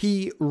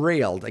 he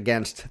railed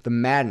against the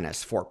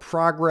madness for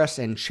progress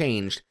and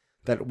change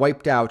that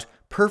wiped out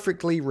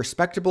perfectly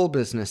respectable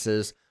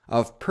businesses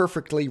of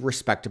perfectly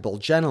respectable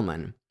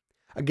gentlemen,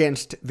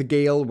 against the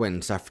gale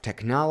winds of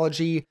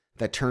technology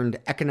that turned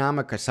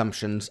economic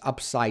assumptions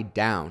upside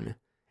down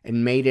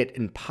and made it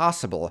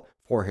impossible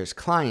for his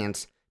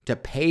clients to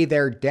pay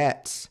their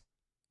debts.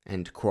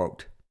 End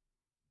quote.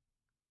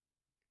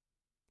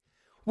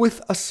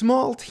 With a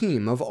small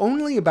team of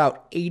only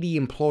about 80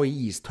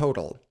 employees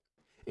total,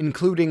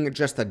 including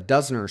just a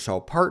dozen or so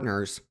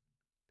partners,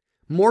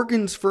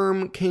 Morgan's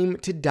firm came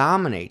to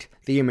dominate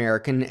the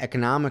American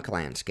economic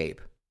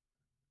landscape.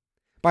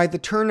 By the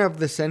turn of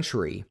the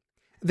century,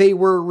 they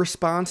were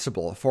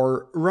responsible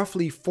for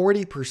roughly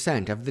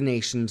 40% of the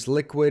nation's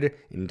liquid,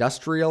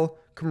 industrial,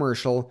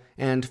 commercial,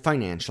 and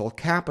financial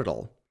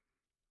capital.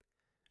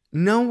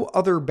 No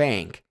other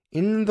bank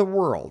in the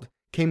world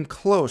came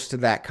close to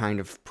that kind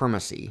of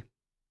primacy.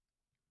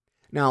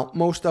 Now,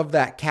 most of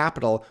that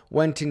capital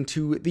went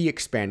into the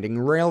expanding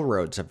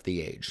railroads of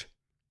the age.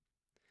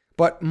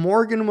 But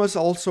Morgan was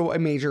also a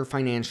major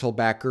financial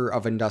backer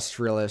of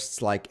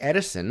industrialists like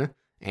Edison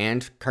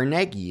and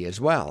Carnegie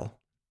as well.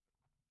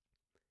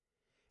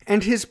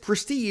 And his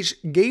prestige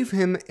gave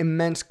him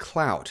immense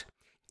clout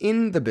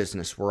in the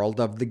business world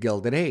of the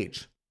Gilded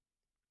Age.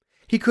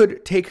 He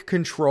could take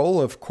control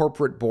of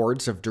corporate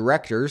boards of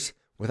directors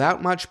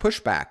without much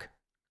pushback.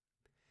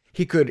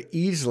 He could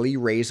easily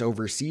raise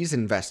overseas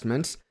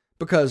investments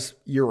because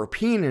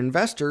European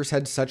investors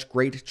had such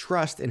great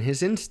trust in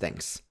his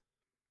instincts.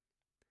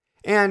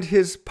 And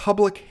his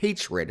public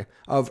hatred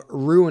of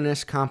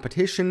ruinous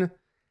competition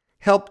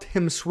helped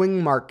him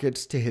swing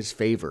markets to his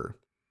favor,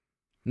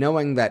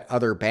 knowing that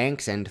other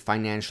banks and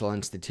financial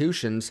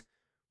institutions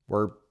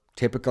were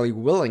typically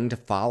willing to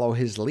follow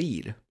his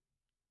lead.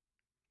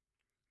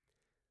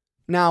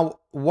 Now,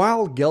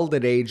 while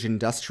Gilded Age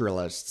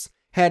industrialists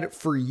had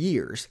for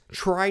years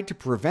tried to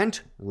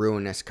prevent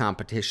ruinous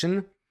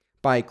competition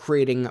by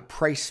creating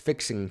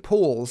price-fixing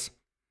pools,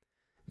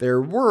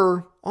 there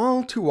were,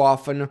 all too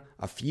often,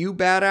 a few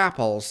bad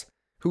apples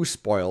who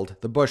spoiled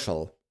the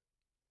bushel.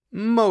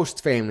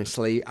 Most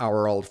famously,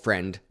 our old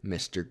friend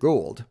Mr.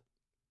 Gould.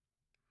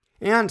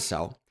 And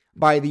so,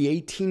 by the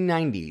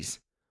 1890s,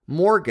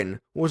 Morgan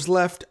was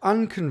left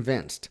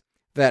unconvinced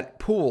that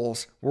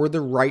pools were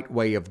the right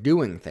way of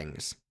doing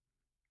things.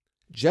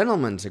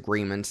 Gentlemen's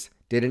agreements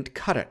didn't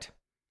cut it.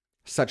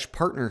 Such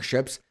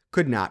partnerships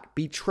could not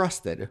be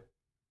trusted.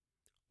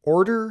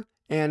 Order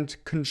and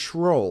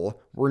control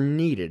were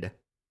needed.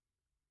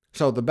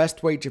 So the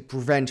best way to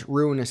prevent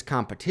ruinous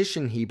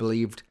competition, he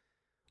believed,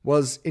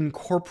 was in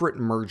corporate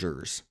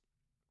mergers.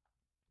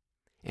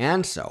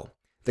 And so,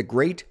 the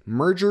great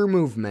merger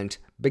movement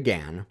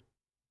began.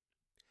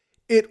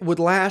 It would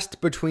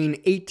last between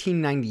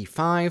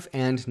 1895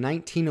 and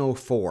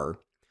 1904,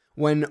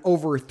 when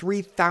over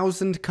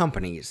 3,000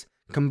 companies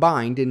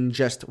combined in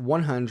just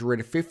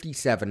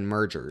 157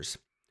 mergers,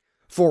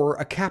 for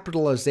a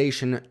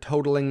capitalization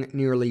totaling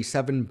nearly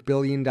 $7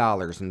 billion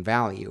in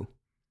value.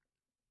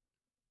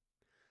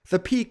 The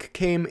peak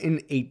came in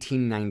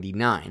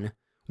 1899,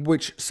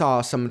 which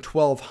saw some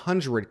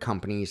 1,200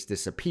 companies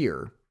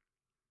disappear.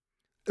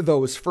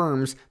 Those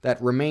firms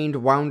that remained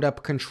wound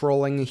up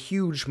controlling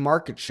huge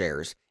market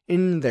shares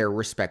in their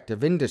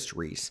respective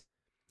industries,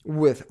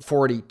 with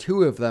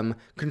 42 of them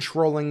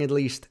controlling at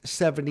least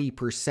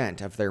 70%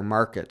 of their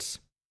markets.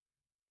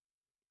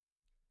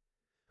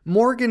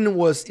 Morgan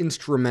was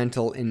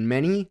instrumental in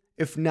many,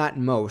 if not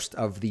most,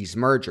 of these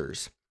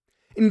mergers,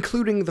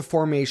 including the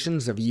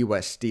formations of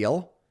U.S.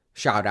 Steel,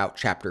 shout out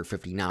Chapter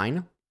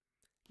 59,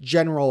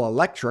 General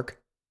Electric,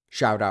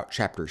 shout out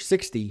Chapter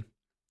 60,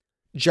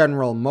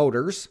 General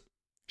Motors,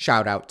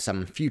 shout out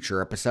some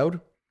future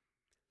episode,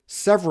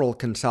 several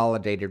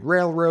consolidated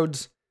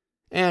railroads,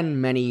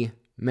 and many,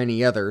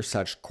 many other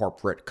such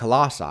corporate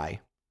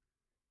colossi.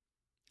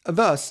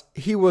 Thus,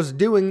 he was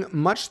doing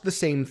much the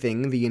same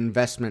thing the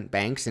investment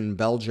banks in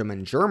Belgium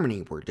and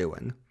Germany were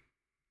doing.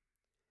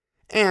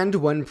 And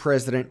when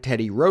President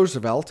Teddy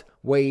Roosevelt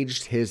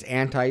waged his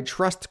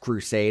antitrust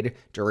crusade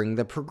during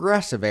the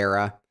Progressive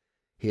Era,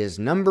 his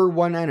number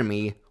one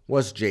enemy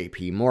was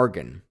J.P.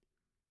 Morgan.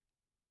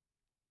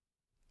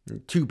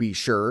 To be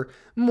sure,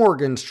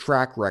 Morgan's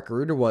track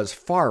record was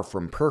far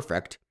from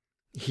perfect.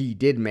 He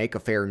did make a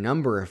fair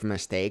number of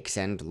mistakes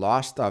and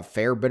lost a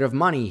fair bit of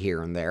money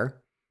here and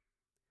there.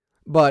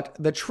 But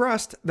the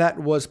trust that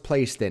was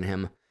placed in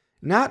him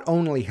not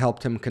only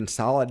helped him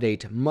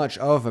consolidate much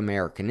of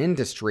American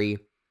industry,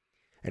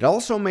 it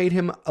also made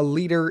him a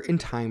leader in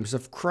times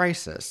of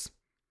crisis.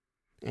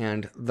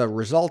 And the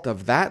result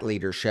of that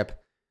leadership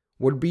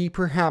would be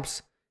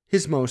perhaps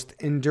his most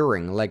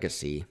enduring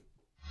legacy.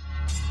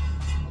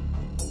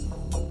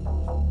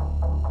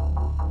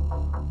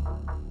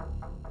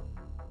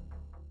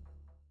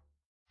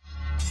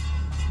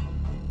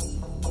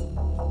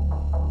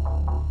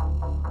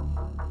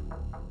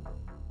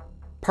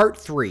 Part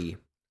 3.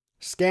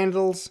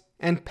 Scandals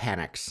and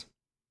Panics.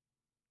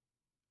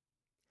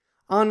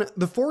 On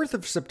the 4th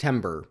of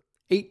September,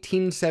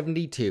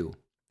 1872,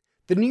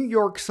 the New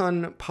York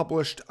Sun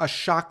published a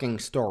shocking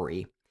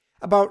story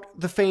about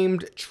the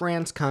famed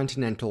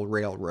Transcontinental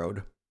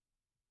Railroad.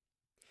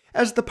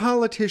 As the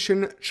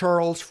politician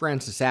Charles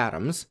Francis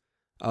Adams,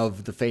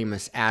 of the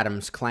famous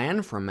Adams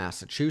clan from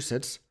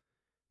Massachusetts,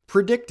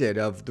 predicted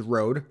of the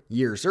road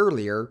years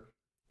earlier,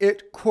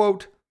 it,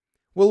 quote,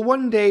 will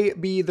one day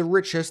be the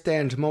richest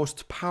and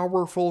most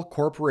powerful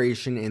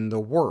corporation in the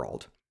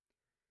world.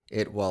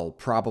 It will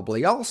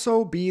probably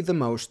also be the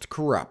most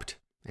corrupt,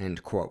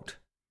 end quote.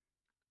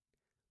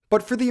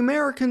 But for the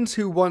Americans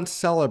who once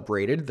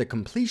celebrated the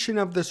completion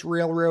of this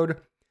railroad,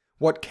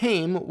 what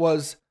came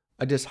was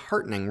a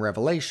disheartening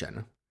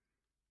revelation.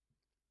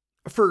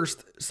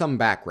 First, some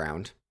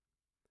background.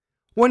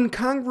 When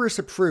Congress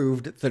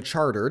approved the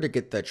charter to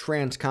get the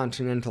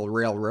Transcontinental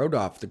Railroad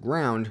off the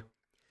ground,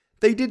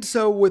 they did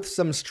so with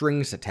some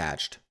strings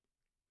attached.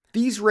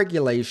 These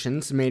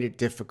regulations made it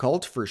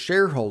difficult for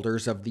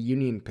shareholders of the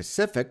Union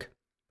Pacific,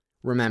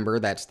 remember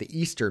that's the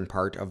eastern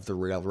part of the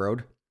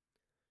railroad,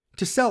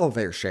 to sell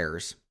their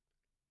shares.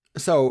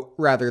 So,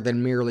 rather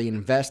than merely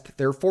invest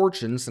their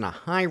fortunes in a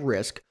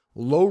high-risk,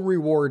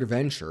 low-reward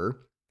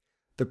venture,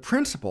 the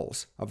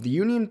principals of the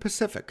Union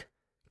Pacific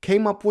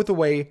came up with a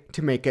way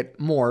to make it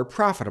more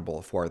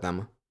profitable for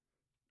them.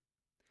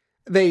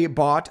 They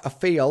bought a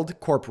failed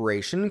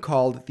corporation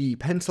called the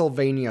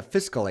Pennsylvania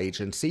Fiscal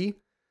Agency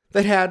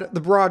that had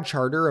the broad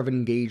charter of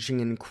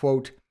engaging in,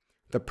 quote,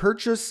 the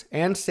purchase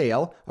and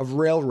sale of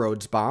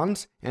railroads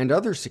bonds and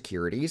other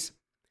securities,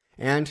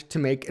 and to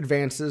make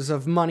advances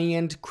of money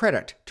and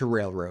credit to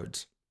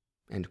railroads,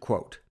 end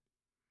quote.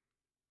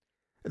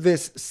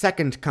 This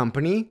second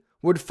company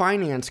would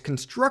finance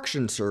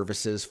construction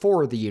services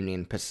for the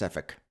Union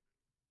Pacific.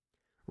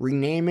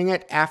 Renaming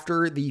it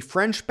after the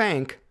French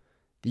bank,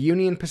 the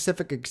Union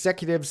Pacific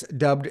executives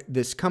dubbed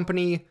this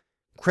company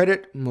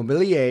Credit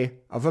Mobilier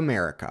of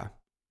America.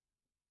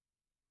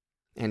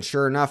 And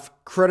sure enough,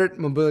 Credit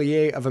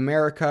Mobilier of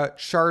America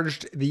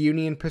charged the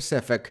Union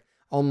Pacific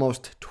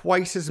almost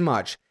twice as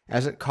much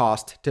as it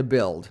cost to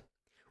build,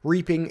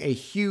 reaping a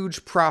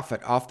huge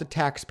profit off the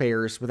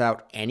taxpayers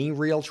without any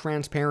real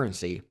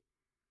transparency.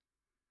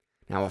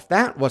 Now, if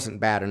that wasn't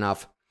bad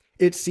enough,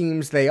 it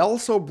seems they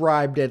also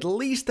bribed at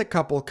least a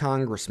couple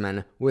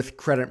congressmen with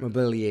Credit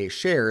Mobilier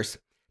shares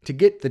to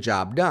get the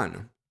job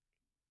done.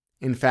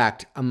 In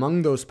fact,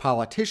 among those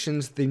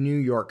politicians the New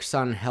York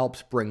Sun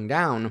helped bring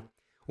down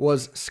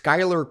was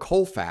Schuyler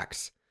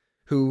Colfax,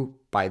 who,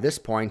 by this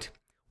point,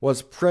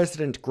 was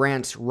President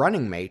Grant's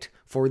running mate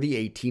for the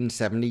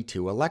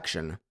 1872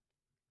 election.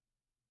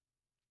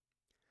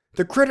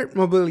 The Credit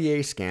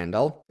Mobilier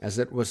scandal, as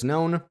it was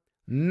known,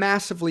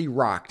 massively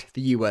rocked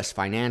the U.S.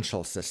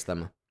 financial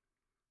system.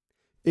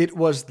 It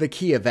was the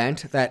key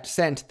event that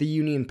sent the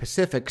Union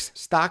Pacific's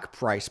stock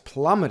price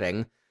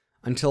plummeting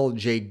until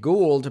Jay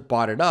Gould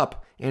bought it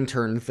up and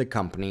turned the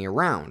company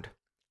around.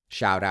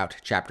 Shout out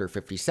Chapter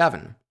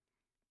 57.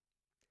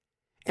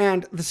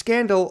 And the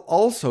scandal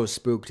also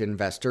spooked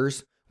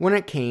investors when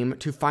it came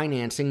to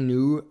financing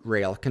new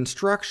rail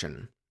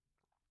construction.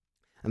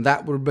 And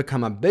that would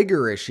become a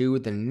bigger issue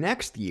the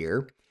next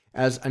year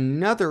as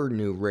another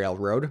new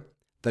railroad,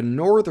 the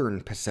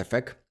Northern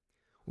Pacific,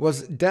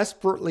 was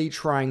desperately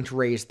trying to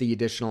raise the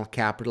additional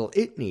capital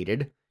it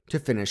needed to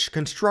finish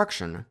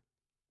construction.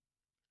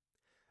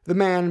 The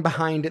man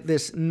behind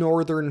this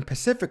Northern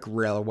Pacific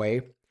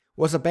Railway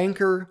was a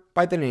banker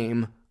by the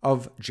name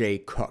of Jay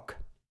Cooke.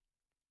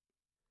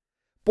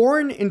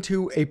 Born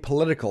into a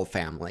political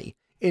family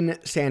in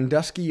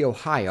Sandusky,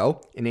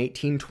 Ohio in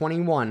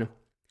 1821,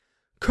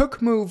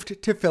 Cooke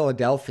moved to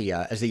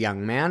Philadelphia as a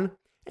young man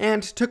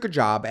and took a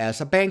job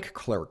as a bank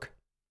clerk.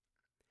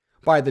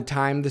 By the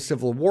time the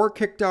Civil War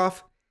kicked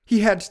off, he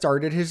had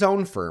started his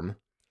own firm,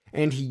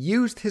 and he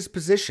used his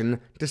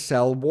position to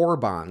sell war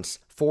bonds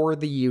for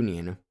the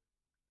Union.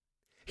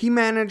 He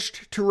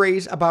managed to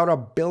raise about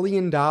 $1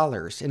 billion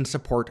in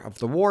support of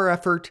the war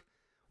effort,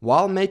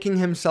 while making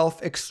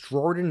himself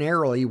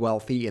extraordinarily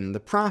wealthy in the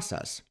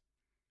process.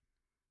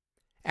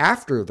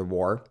 After the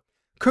war,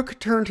 Cook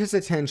turned his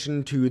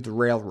attention to the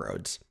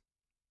railroads.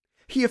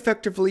 He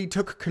effectively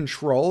took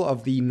control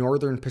of the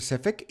Northern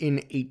Pacific in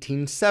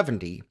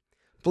 1870,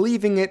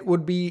 believing it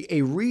would be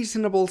a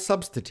reasonable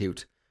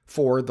substitute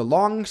for the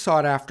long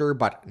sought-after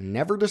but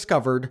never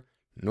discovered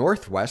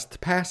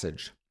Northwest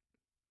Passage.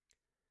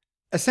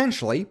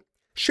 Essentially,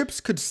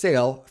 ships could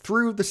sail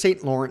through the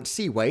St. Lawrence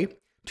Seaway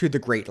to the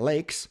Great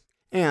Lakes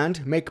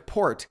and make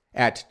port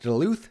at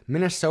Duluth,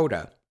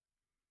 Minnesota.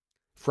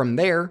 From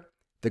there,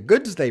 the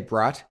goods they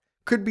brought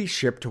could be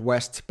shipped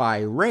west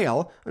by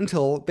rail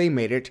until they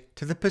made it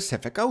to the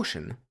Pacific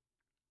Ocean.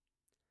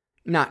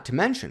 Not to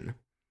mention,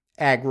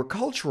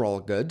 agricultural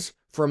goods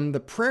from the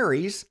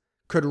prairies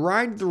could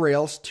ride the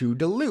rails to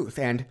Duluth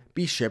and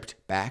be shipped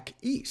back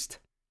east.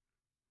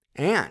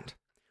 And,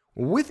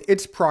 with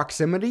its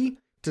proximity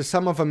to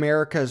some of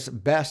America's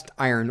best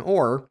iron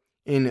ore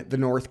in the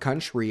North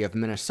Country of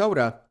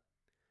Minnesota,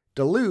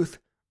 Duluth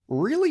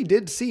really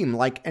did seem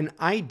like an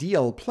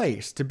ideal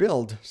place to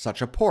build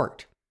such a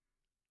port.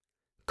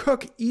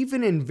 Cook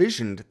even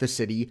envisioned the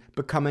city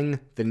becoming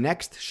the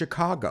next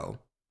Chicago.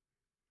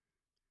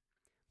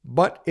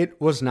 But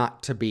it was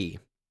not to be.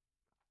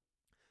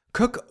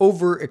 Cook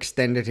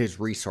overextended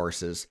his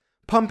resources,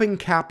 pumping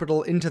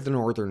capital into the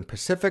Northern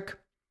Pacific,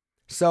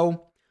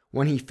 so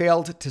when he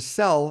failed to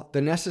sell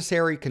the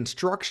necessary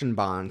construction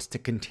bonds to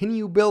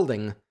continue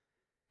building,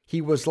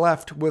 he was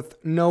left with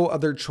no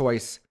other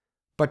choice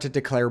but to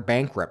declare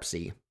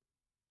bankruptcy.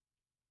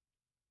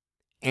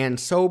 And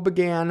so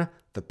began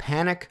the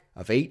Panic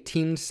of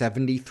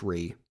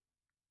 1873.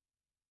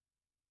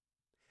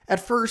 At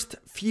first,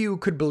 few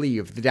could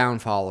believe the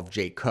downfall of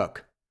Jay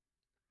Cook.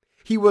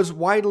 He was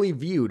widely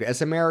viewed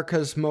as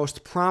America's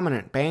most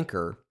prominent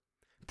banker,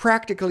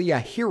 practically a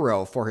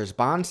hero for his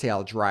bond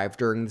sale drive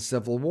during the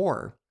Civil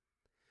War,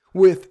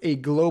 with a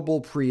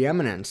global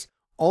preeminence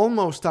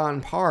almost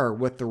on par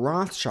with the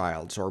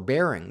Rothschilds or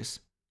Barings.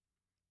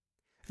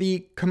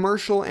 The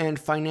Commercial and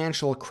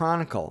Financial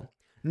Chronicle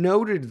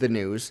noted the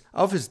news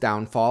of his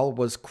downfall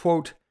was,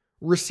 quote,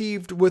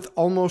 received with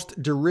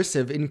almost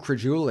derisive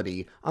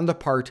incredulity on the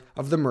part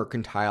of the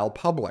mercantile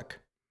public.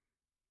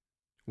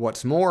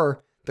 What's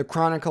more, the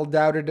Chronicle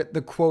doubted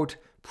the, quote,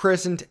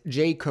 present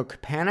Jay Cook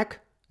panic,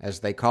 as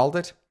they called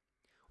it,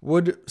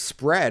 would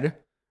spread,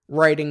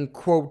 writing,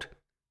 quote,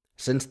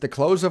 since the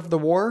close of the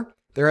war,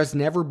 there has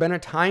never been a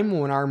time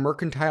when our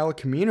mercantile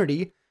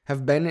community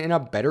have been in a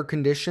better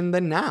condition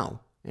than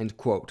now, end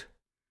quote.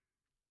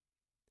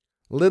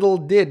 Little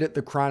did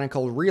the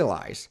Chronicle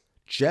realize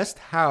just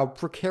how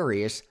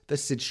precarious the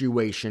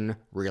situation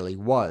really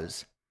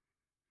was.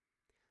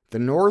 The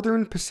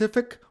Northern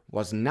Pacific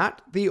was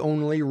not the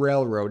only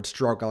railroad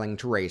struggling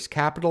to raise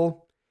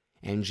capital,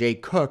 and Jay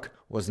Cook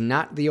was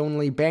not the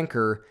only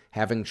banker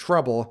having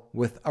trouble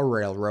with a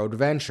railroad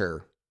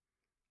venture.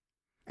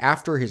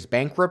 After his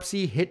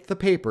bankruptcy hit the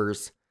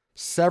papers,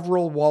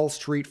 several Wall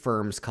Street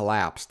firms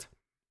collapsed.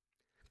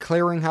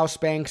 Clearinghouse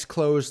banks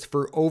closed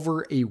for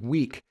over a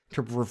week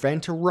to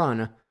prevent a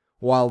run,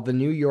 while the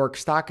New York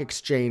Stock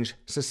Exchange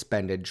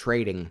suspended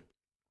trading.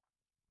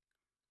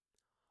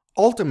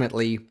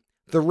 Ultimately,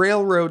 the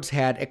railroads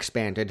had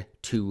expanded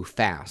too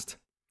fast,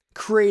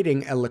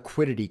 creating a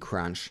liquidity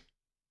crunch.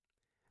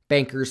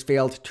 Bankers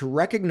failed to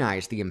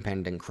recognize the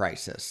impending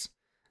crisis,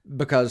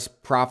 because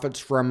profits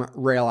from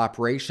rail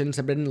operations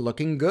had been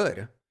looking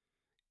good.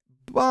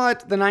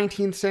 But the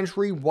 19th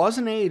century was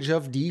an age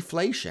of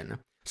deflation,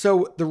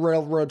 so the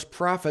railroads'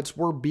 profits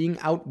were being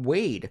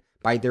outweighed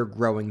by their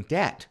growing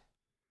debt.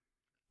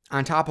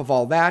 On top of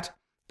all that,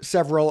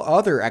 several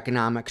other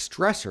economic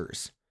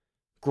stressors,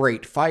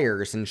 great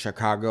fires in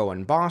Chicago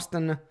and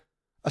Boston,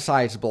 a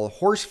sizable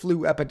horse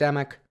flu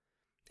epidemic,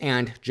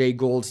 and Jay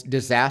Gould's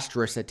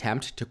disastrous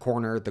attempt to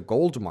corner the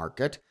gold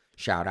market,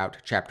 shout out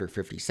Chapter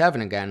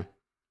 57 again,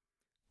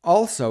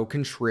 also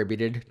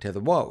contributed to the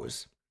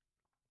woes.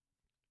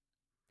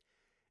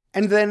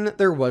 And then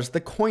there was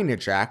the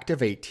Coinage Act of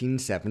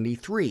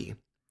 1873,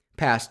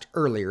 passed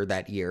earlier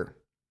that year.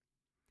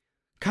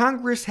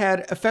 Congress had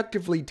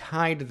effectively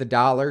tied the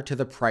dollar to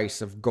the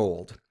price of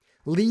gold,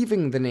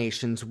 leaving the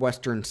nation's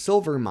western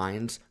silver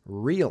mines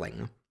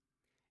reeling.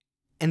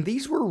 And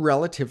these were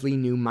relatively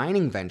new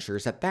mining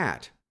ventures at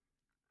that.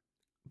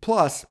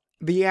 Plus,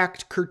 the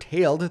act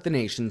curtailed the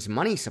nation's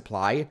money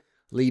supply,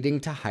 leading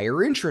to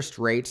higher interest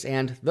rates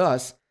and,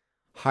 thus,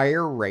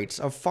 higher rates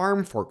of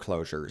farm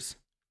foreclosures.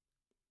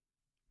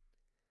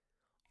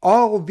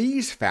 All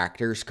these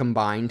factors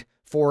combined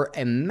for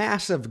a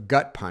massive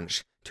gut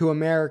punch to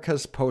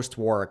America's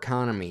post-war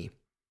economy.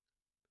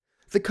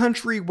 The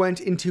country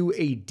went into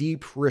a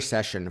deep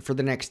recession for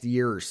the next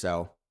year or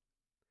so.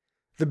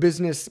 the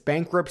business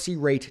bankruptcy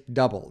rate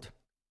doubled.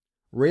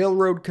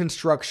 Railroad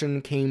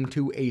construction came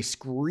to a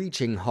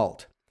screeching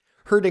halt,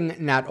 hurting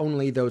not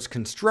only those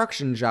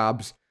construction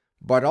jobs,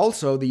 but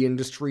also the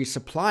industry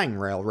supplying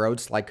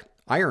railroads like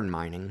iron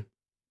mining.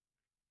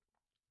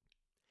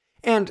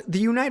 And the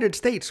United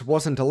States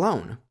wasn't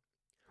alone.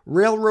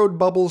 Railroad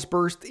bubbles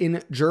burst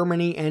in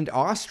Germany and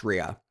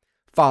Austria,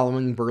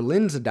 following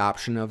Berlin's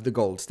adoption of the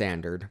gold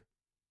standard.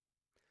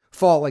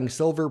 Falling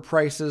silver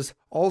prices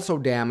also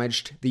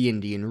damaged the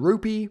Indian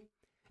rupee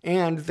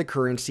and the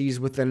currencies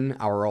within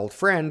our old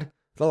friend,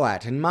 the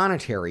Latin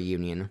Monetary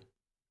Union.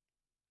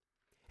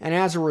 And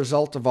as a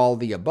result of all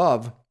the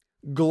above,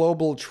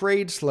 global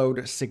trade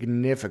slowed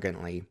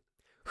significantly,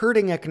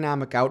 hurting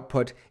economic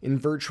output in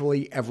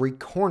virtually every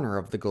corner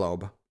of the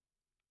globe.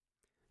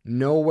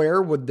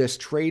 Nowhere would this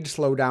trade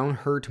slowdown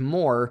hurt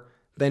more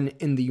than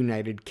in the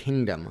United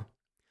Kingdom,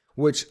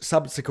 which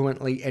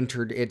subsequently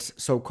entered its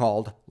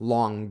so-called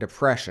Long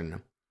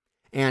Depression,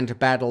 and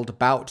battled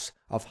bouts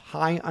of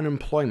high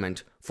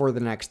unemployment for the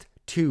next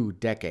 2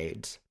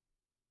 decades.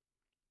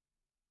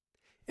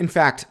 In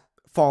fact,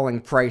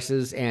 falling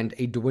prices and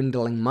a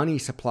dwindling money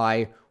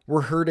supply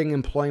were hurting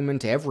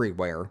employment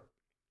everywhere.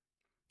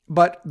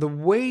 But the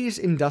ways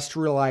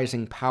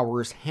industrializing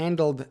powers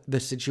handled the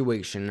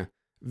situation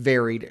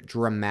varied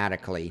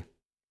dramatically,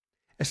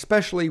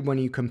 especially when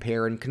you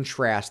compare and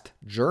contrast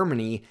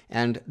Germany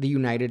and the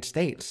United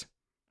States.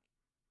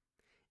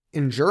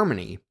 In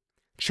Germany,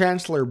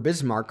 Chancellor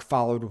Bismarck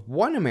followed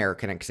one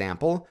American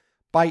example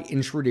by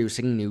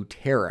introducing new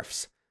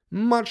tariffs,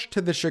 much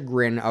to the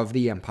chagrin of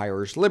the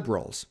empire's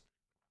liberals.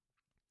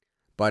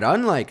 But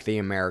unlike the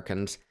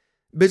Americans,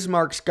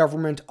 Bismarck's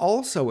government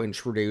also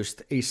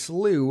introduced a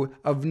slew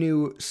of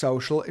new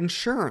social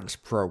insurance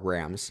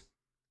programs.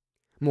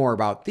 More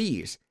about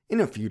these in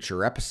a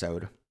future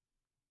episode.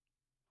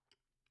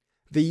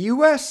 The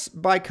US,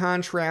 by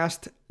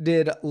contrast,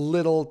 did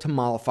little to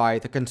mollify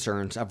the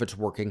concerns of its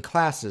working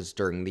classes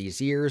during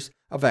these years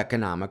of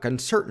economic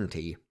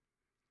uncertainty.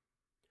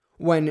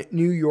 When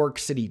New York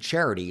City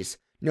charities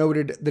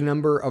noted the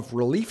number of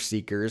relief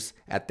seekers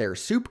at their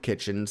soup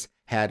kitchens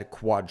had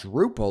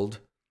quadrupled,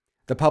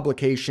 the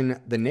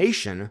publication The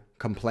Nation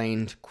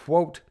complained,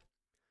 quote,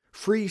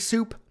 "Free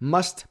soup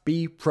must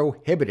be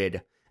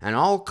prohibited, and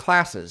all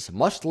classes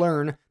must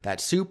learn that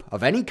soup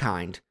of any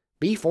kind,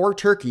 beef or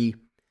turkey,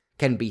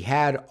 can be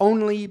had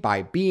only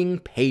by being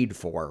paid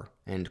for,"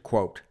 end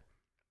quote.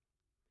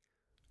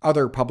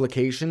 Other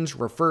publications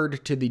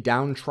referred to the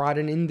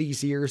downtrodden in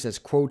these years as,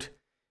 quote,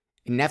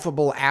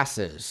 "ineffable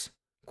asses,"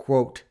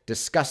 quote,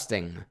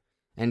 "disgusting,"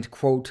 and,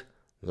 quote,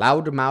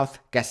 "loudmouth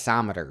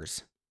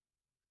gasometers."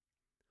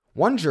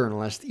 One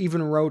journalist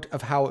even wrote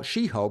of how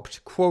she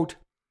hoped, quote,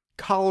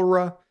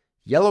 "cholera,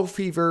 yellow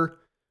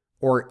fever,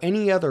 or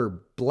any other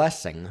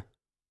blessing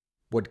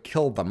would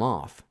kill them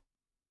off."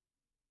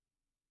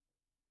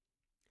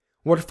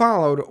 What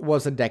followed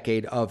was a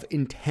decade of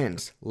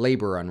intense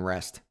labor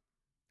unrest.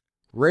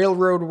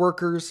 Railroad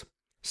workers,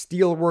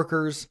 steel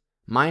workers,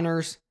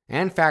 miners,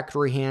 and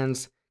factory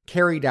hands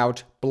carried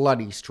out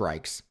bloody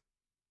strikes.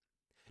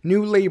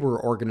 New labor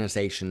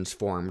organizations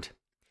formed,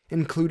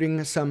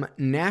 including some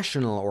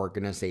national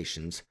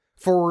organizations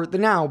for the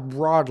now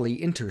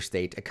broadly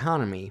interstate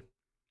economy.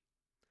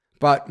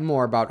 But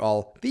more about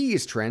all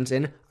these trends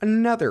in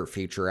another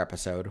future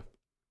episode.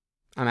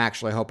 I'm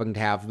actually hoping to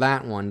have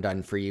that one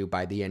done for you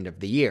by the end of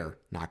the year,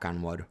 knock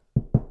on wood.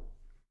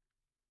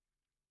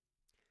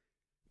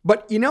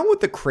 But you know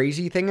what the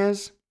crazy thing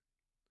is?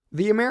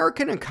 The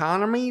American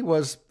economy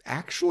was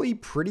actually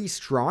pretty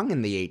strong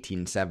in the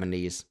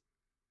 1870s.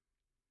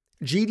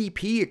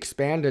 GDP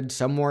expanded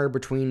somewhere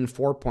between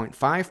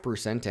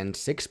 4.5% and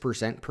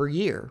 6% per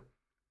year.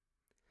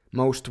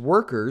 Most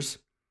workers,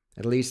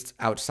 at least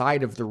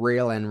outside of the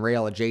rail and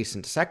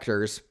rail-adjacent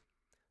sectors,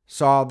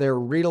 saw their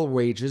real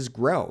wages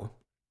grow.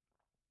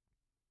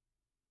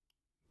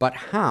 But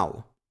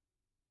how?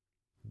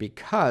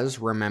 Because,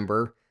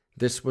 remember,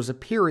 this was a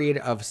period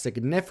of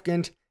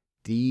significant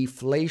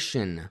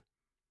deflation.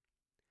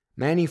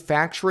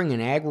 Manufacturing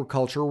and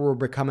agriculture were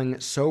becoming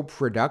so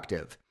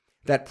productive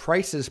that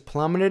prices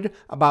plummeted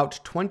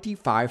about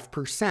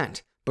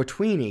 25%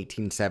 between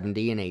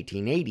 1870 and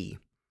 1880.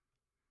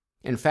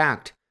 In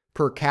fact,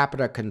 per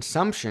capita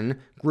consumption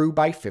grew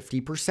by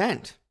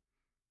 50%.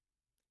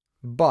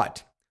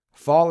 But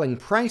falling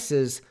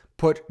prices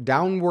put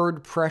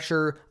downward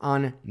pressure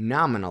on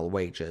nominal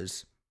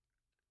wages.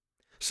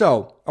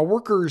 So, a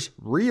worker's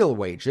real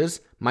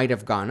wages might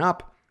have gone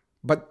up,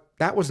 but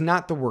that was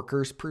not the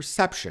worker's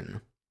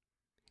perception.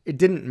 It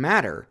didn't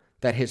matter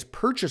that his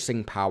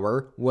purchasing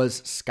power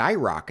was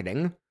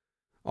skyrocketing.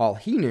 All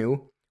he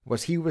knew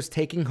was he was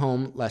taking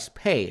home less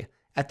pay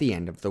at the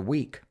end of the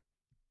week.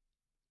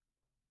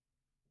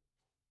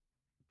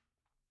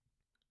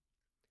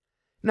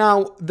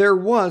 Now, there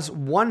was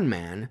one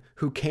man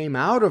who came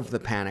out of the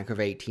Panic of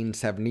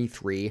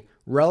 1873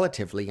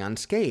 relatively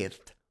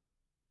unscathed: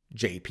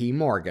 J.P.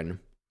 Morgan.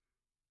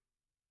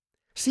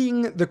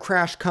 Seeing the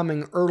crash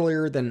coming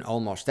earlier than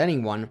almost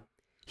anyone,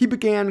 he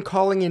began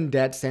calling in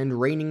debts and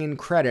reining in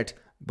credit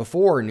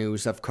before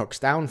news of Cook's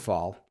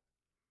downfall.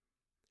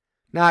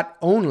 Not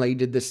only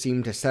did this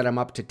seem to set him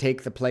up to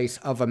take the place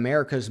of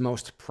America's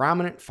most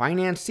prominent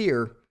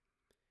financier,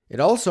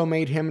 it also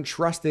made him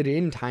trusted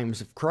in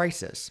times of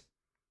crisis.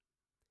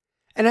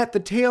 And at the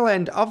tail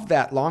end of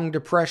that long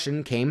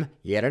depression came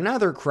yet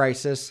another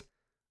crisis,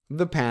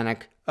 the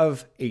Panic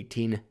of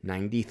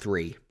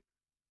 1893.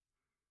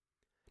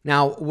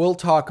 Now, we'll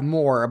talk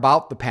more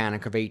about the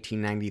Panic of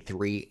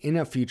 1893 in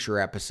a future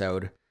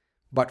episode,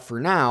 but for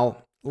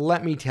now,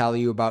 let me tell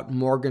you about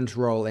Morgan's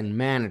role in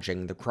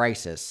managing the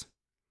crisis.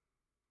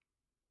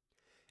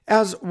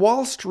 As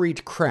Wall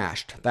Street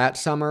crashed that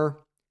summer,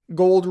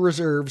 gold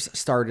reserves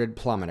started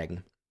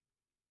plummeting.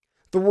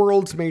 The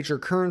world's major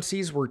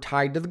currencies were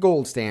tied to the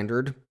gold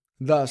standard,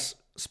 thus,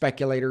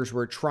 speculators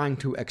were trying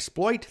to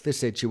exploit the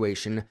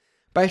situation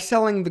by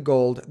selling the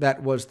gold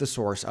that was the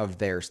source of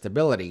their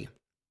stability.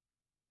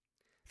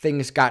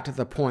 Things got to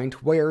the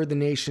point where the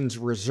nation's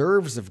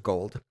reserves of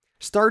gold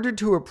started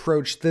to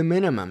approach the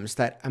minimums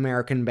that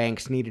American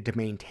banks needed to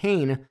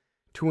maintain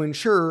to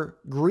ensure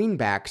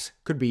greenbacks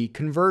could be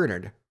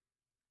converted.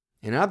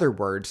 In other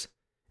words,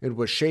 it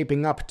was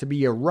shaping up to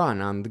be a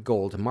run on the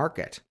gold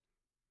market.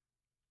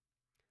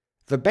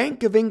 The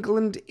Bank of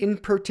England, in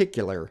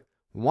particular,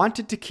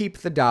 wanted to keep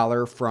the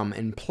dollar from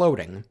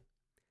imploding.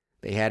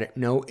 They had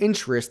no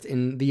interest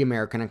in the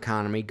American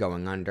economy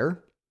going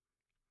under.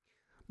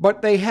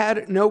 But they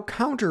had no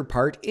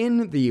counterpart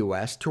in the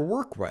U.S. to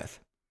work with.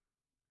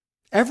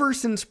 Ever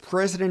since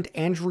President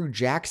Andrew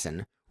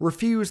Jackson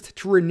refused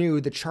to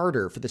renew the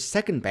charter for the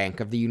Second Bank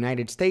of the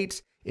United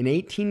States in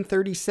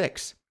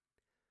 1836,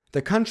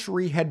 the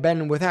country had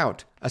been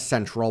without a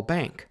central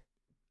bank.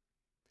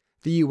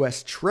 The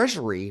U.S.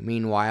 Treasury,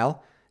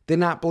 meanwhile, did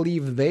not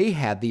believe they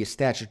had the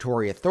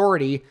statutory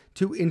authority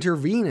to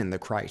intervene in the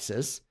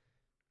crisis,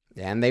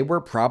 and they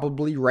were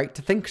probably right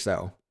to think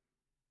so.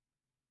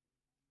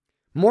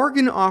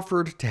 Morgan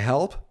offered to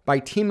help by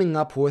teaming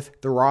up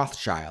with the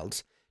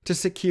Rothschilds to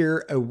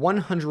secure a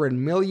 $100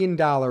 million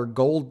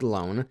gold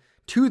loan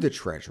to the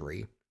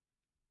Treasury.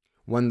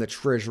 When the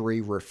Treasury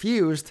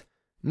refused,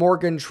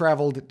 Morgan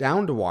traveled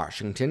down to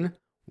Washington,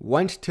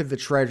 went to the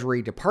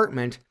Treasury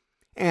Department,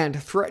 and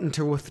threatened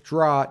to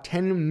withdraw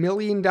 $10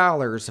 million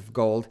of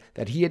gold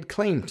that he had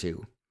claimed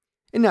to,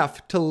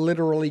 enough to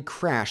literally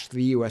crash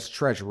the U.S.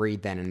 Treasury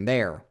then and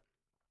there.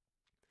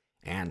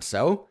 And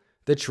so,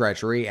 the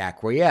Treasury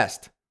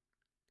acquiesced.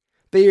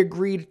 They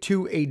agreed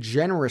to a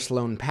generous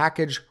loan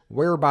package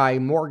whereby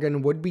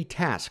Morgan would be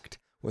tasked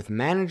with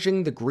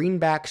managing the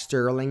greenback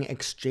sterling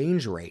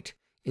exchange rate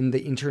in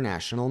the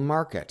international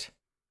market.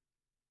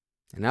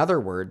 In other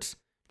words,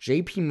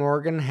 J.P.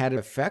 Morgan had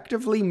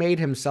effectively made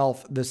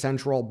himself the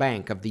central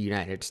bank of the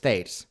United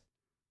States.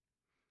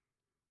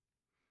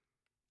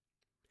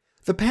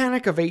 The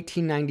Panic of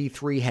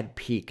 1893 had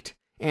peaked,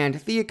 and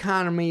the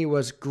economy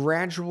was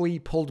gradually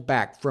pulled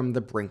back from the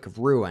brink of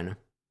ruin.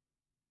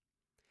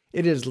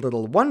 It is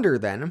little wonder,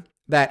 then,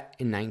 that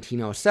in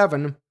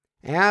 1907,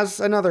 as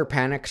another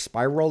panic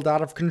spiraled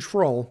out of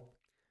control,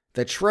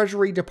 the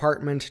Treasury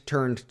Department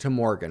turned to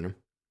Morgan,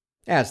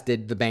 as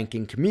did the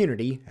banking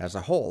community as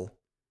a whole.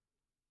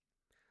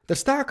 The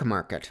stock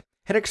market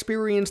had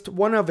experienced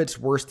one of its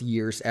worst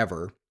years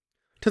ever,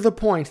 to the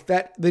point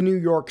that the New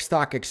York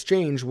Stock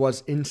Exchange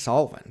was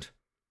insolvent.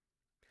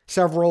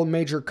 Several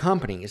major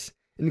companies,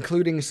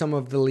 including some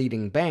of the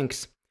leading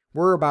banks,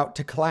 were about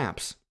to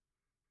collapse.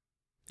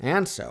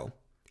 And so,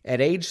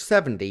 at age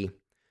 70,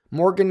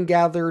 Morgan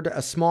gathered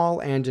a small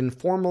and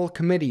informal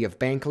committee of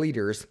bank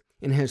leaders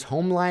in his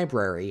home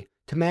library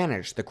to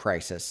manage the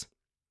crisis.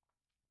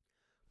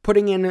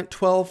 Putting in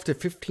 12 to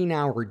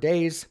 15-hour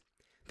days,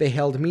 they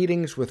held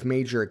meetings with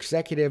major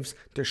executives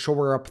to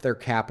shore up their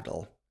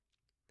capital.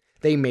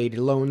 They made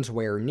loans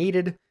where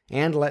needed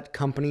and let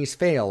companies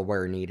fail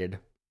where needed.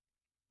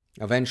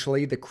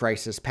 Eventually, the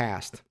crisis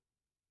passed.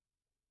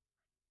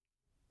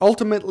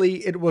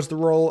 Ultimately, it was the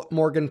role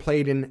Morgan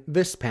played in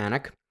this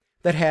panic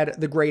that had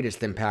the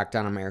greatest impact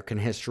on American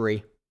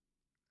history.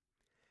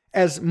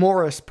 As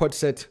Morris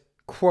puts it,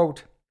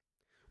 quote,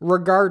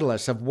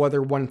 "Regardless of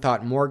whether one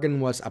thought Morgan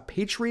was a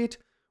patriot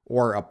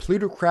or a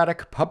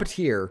plutocratic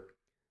puppeteer,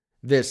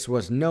 this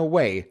was no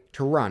way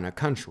to run a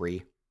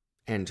country."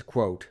 End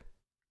quote.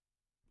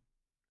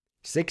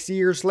 6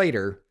 years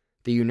later,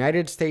 the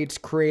United States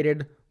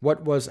created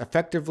what was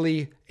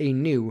effectively a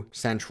new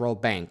central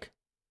bank,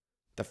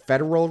 the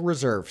Federal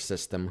Reserve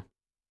System.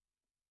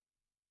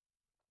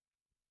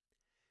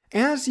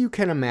 As you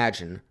can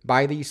imagine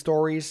by these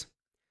stories,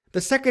 the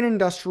Second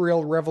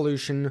Industrial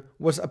Revolution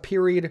was a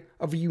period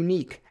of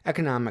unique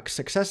economic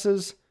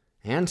successes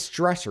and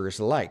stressors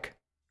alike.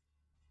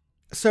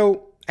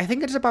 So, I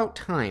think it's about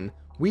time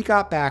we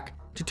got back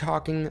to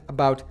talking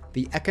about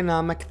the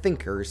economic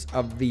thinkers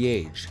of the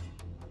age.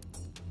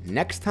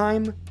 Next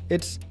time,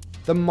 it's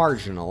the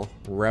Marginal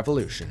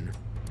Revolution.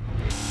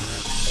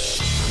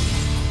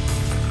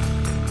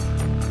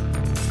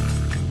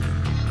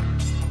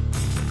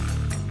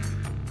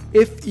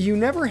 If you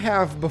never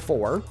have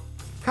before,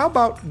 How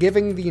about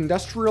giving the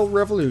Industrial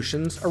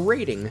Revolutions a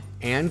rating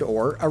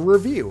and/or a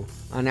review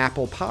on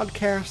Apple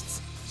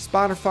Podcasts,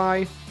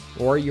 Spotify,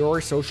 or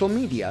your social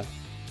media?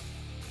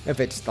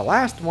 If it's the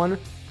last one,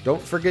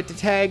 don't forget to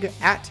tag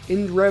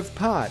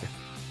 @IndrevPod.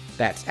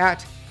 That's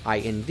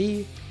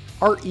 @IndRevPod.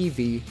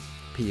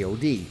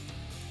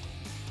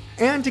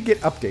 And to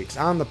get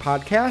updates on the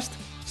podcast,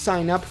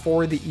 sign up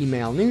for the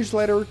email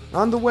newsletter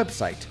on the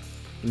website,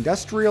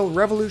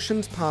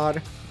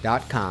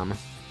 industrialrevolutionspod.com.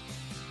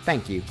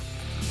 Thank you.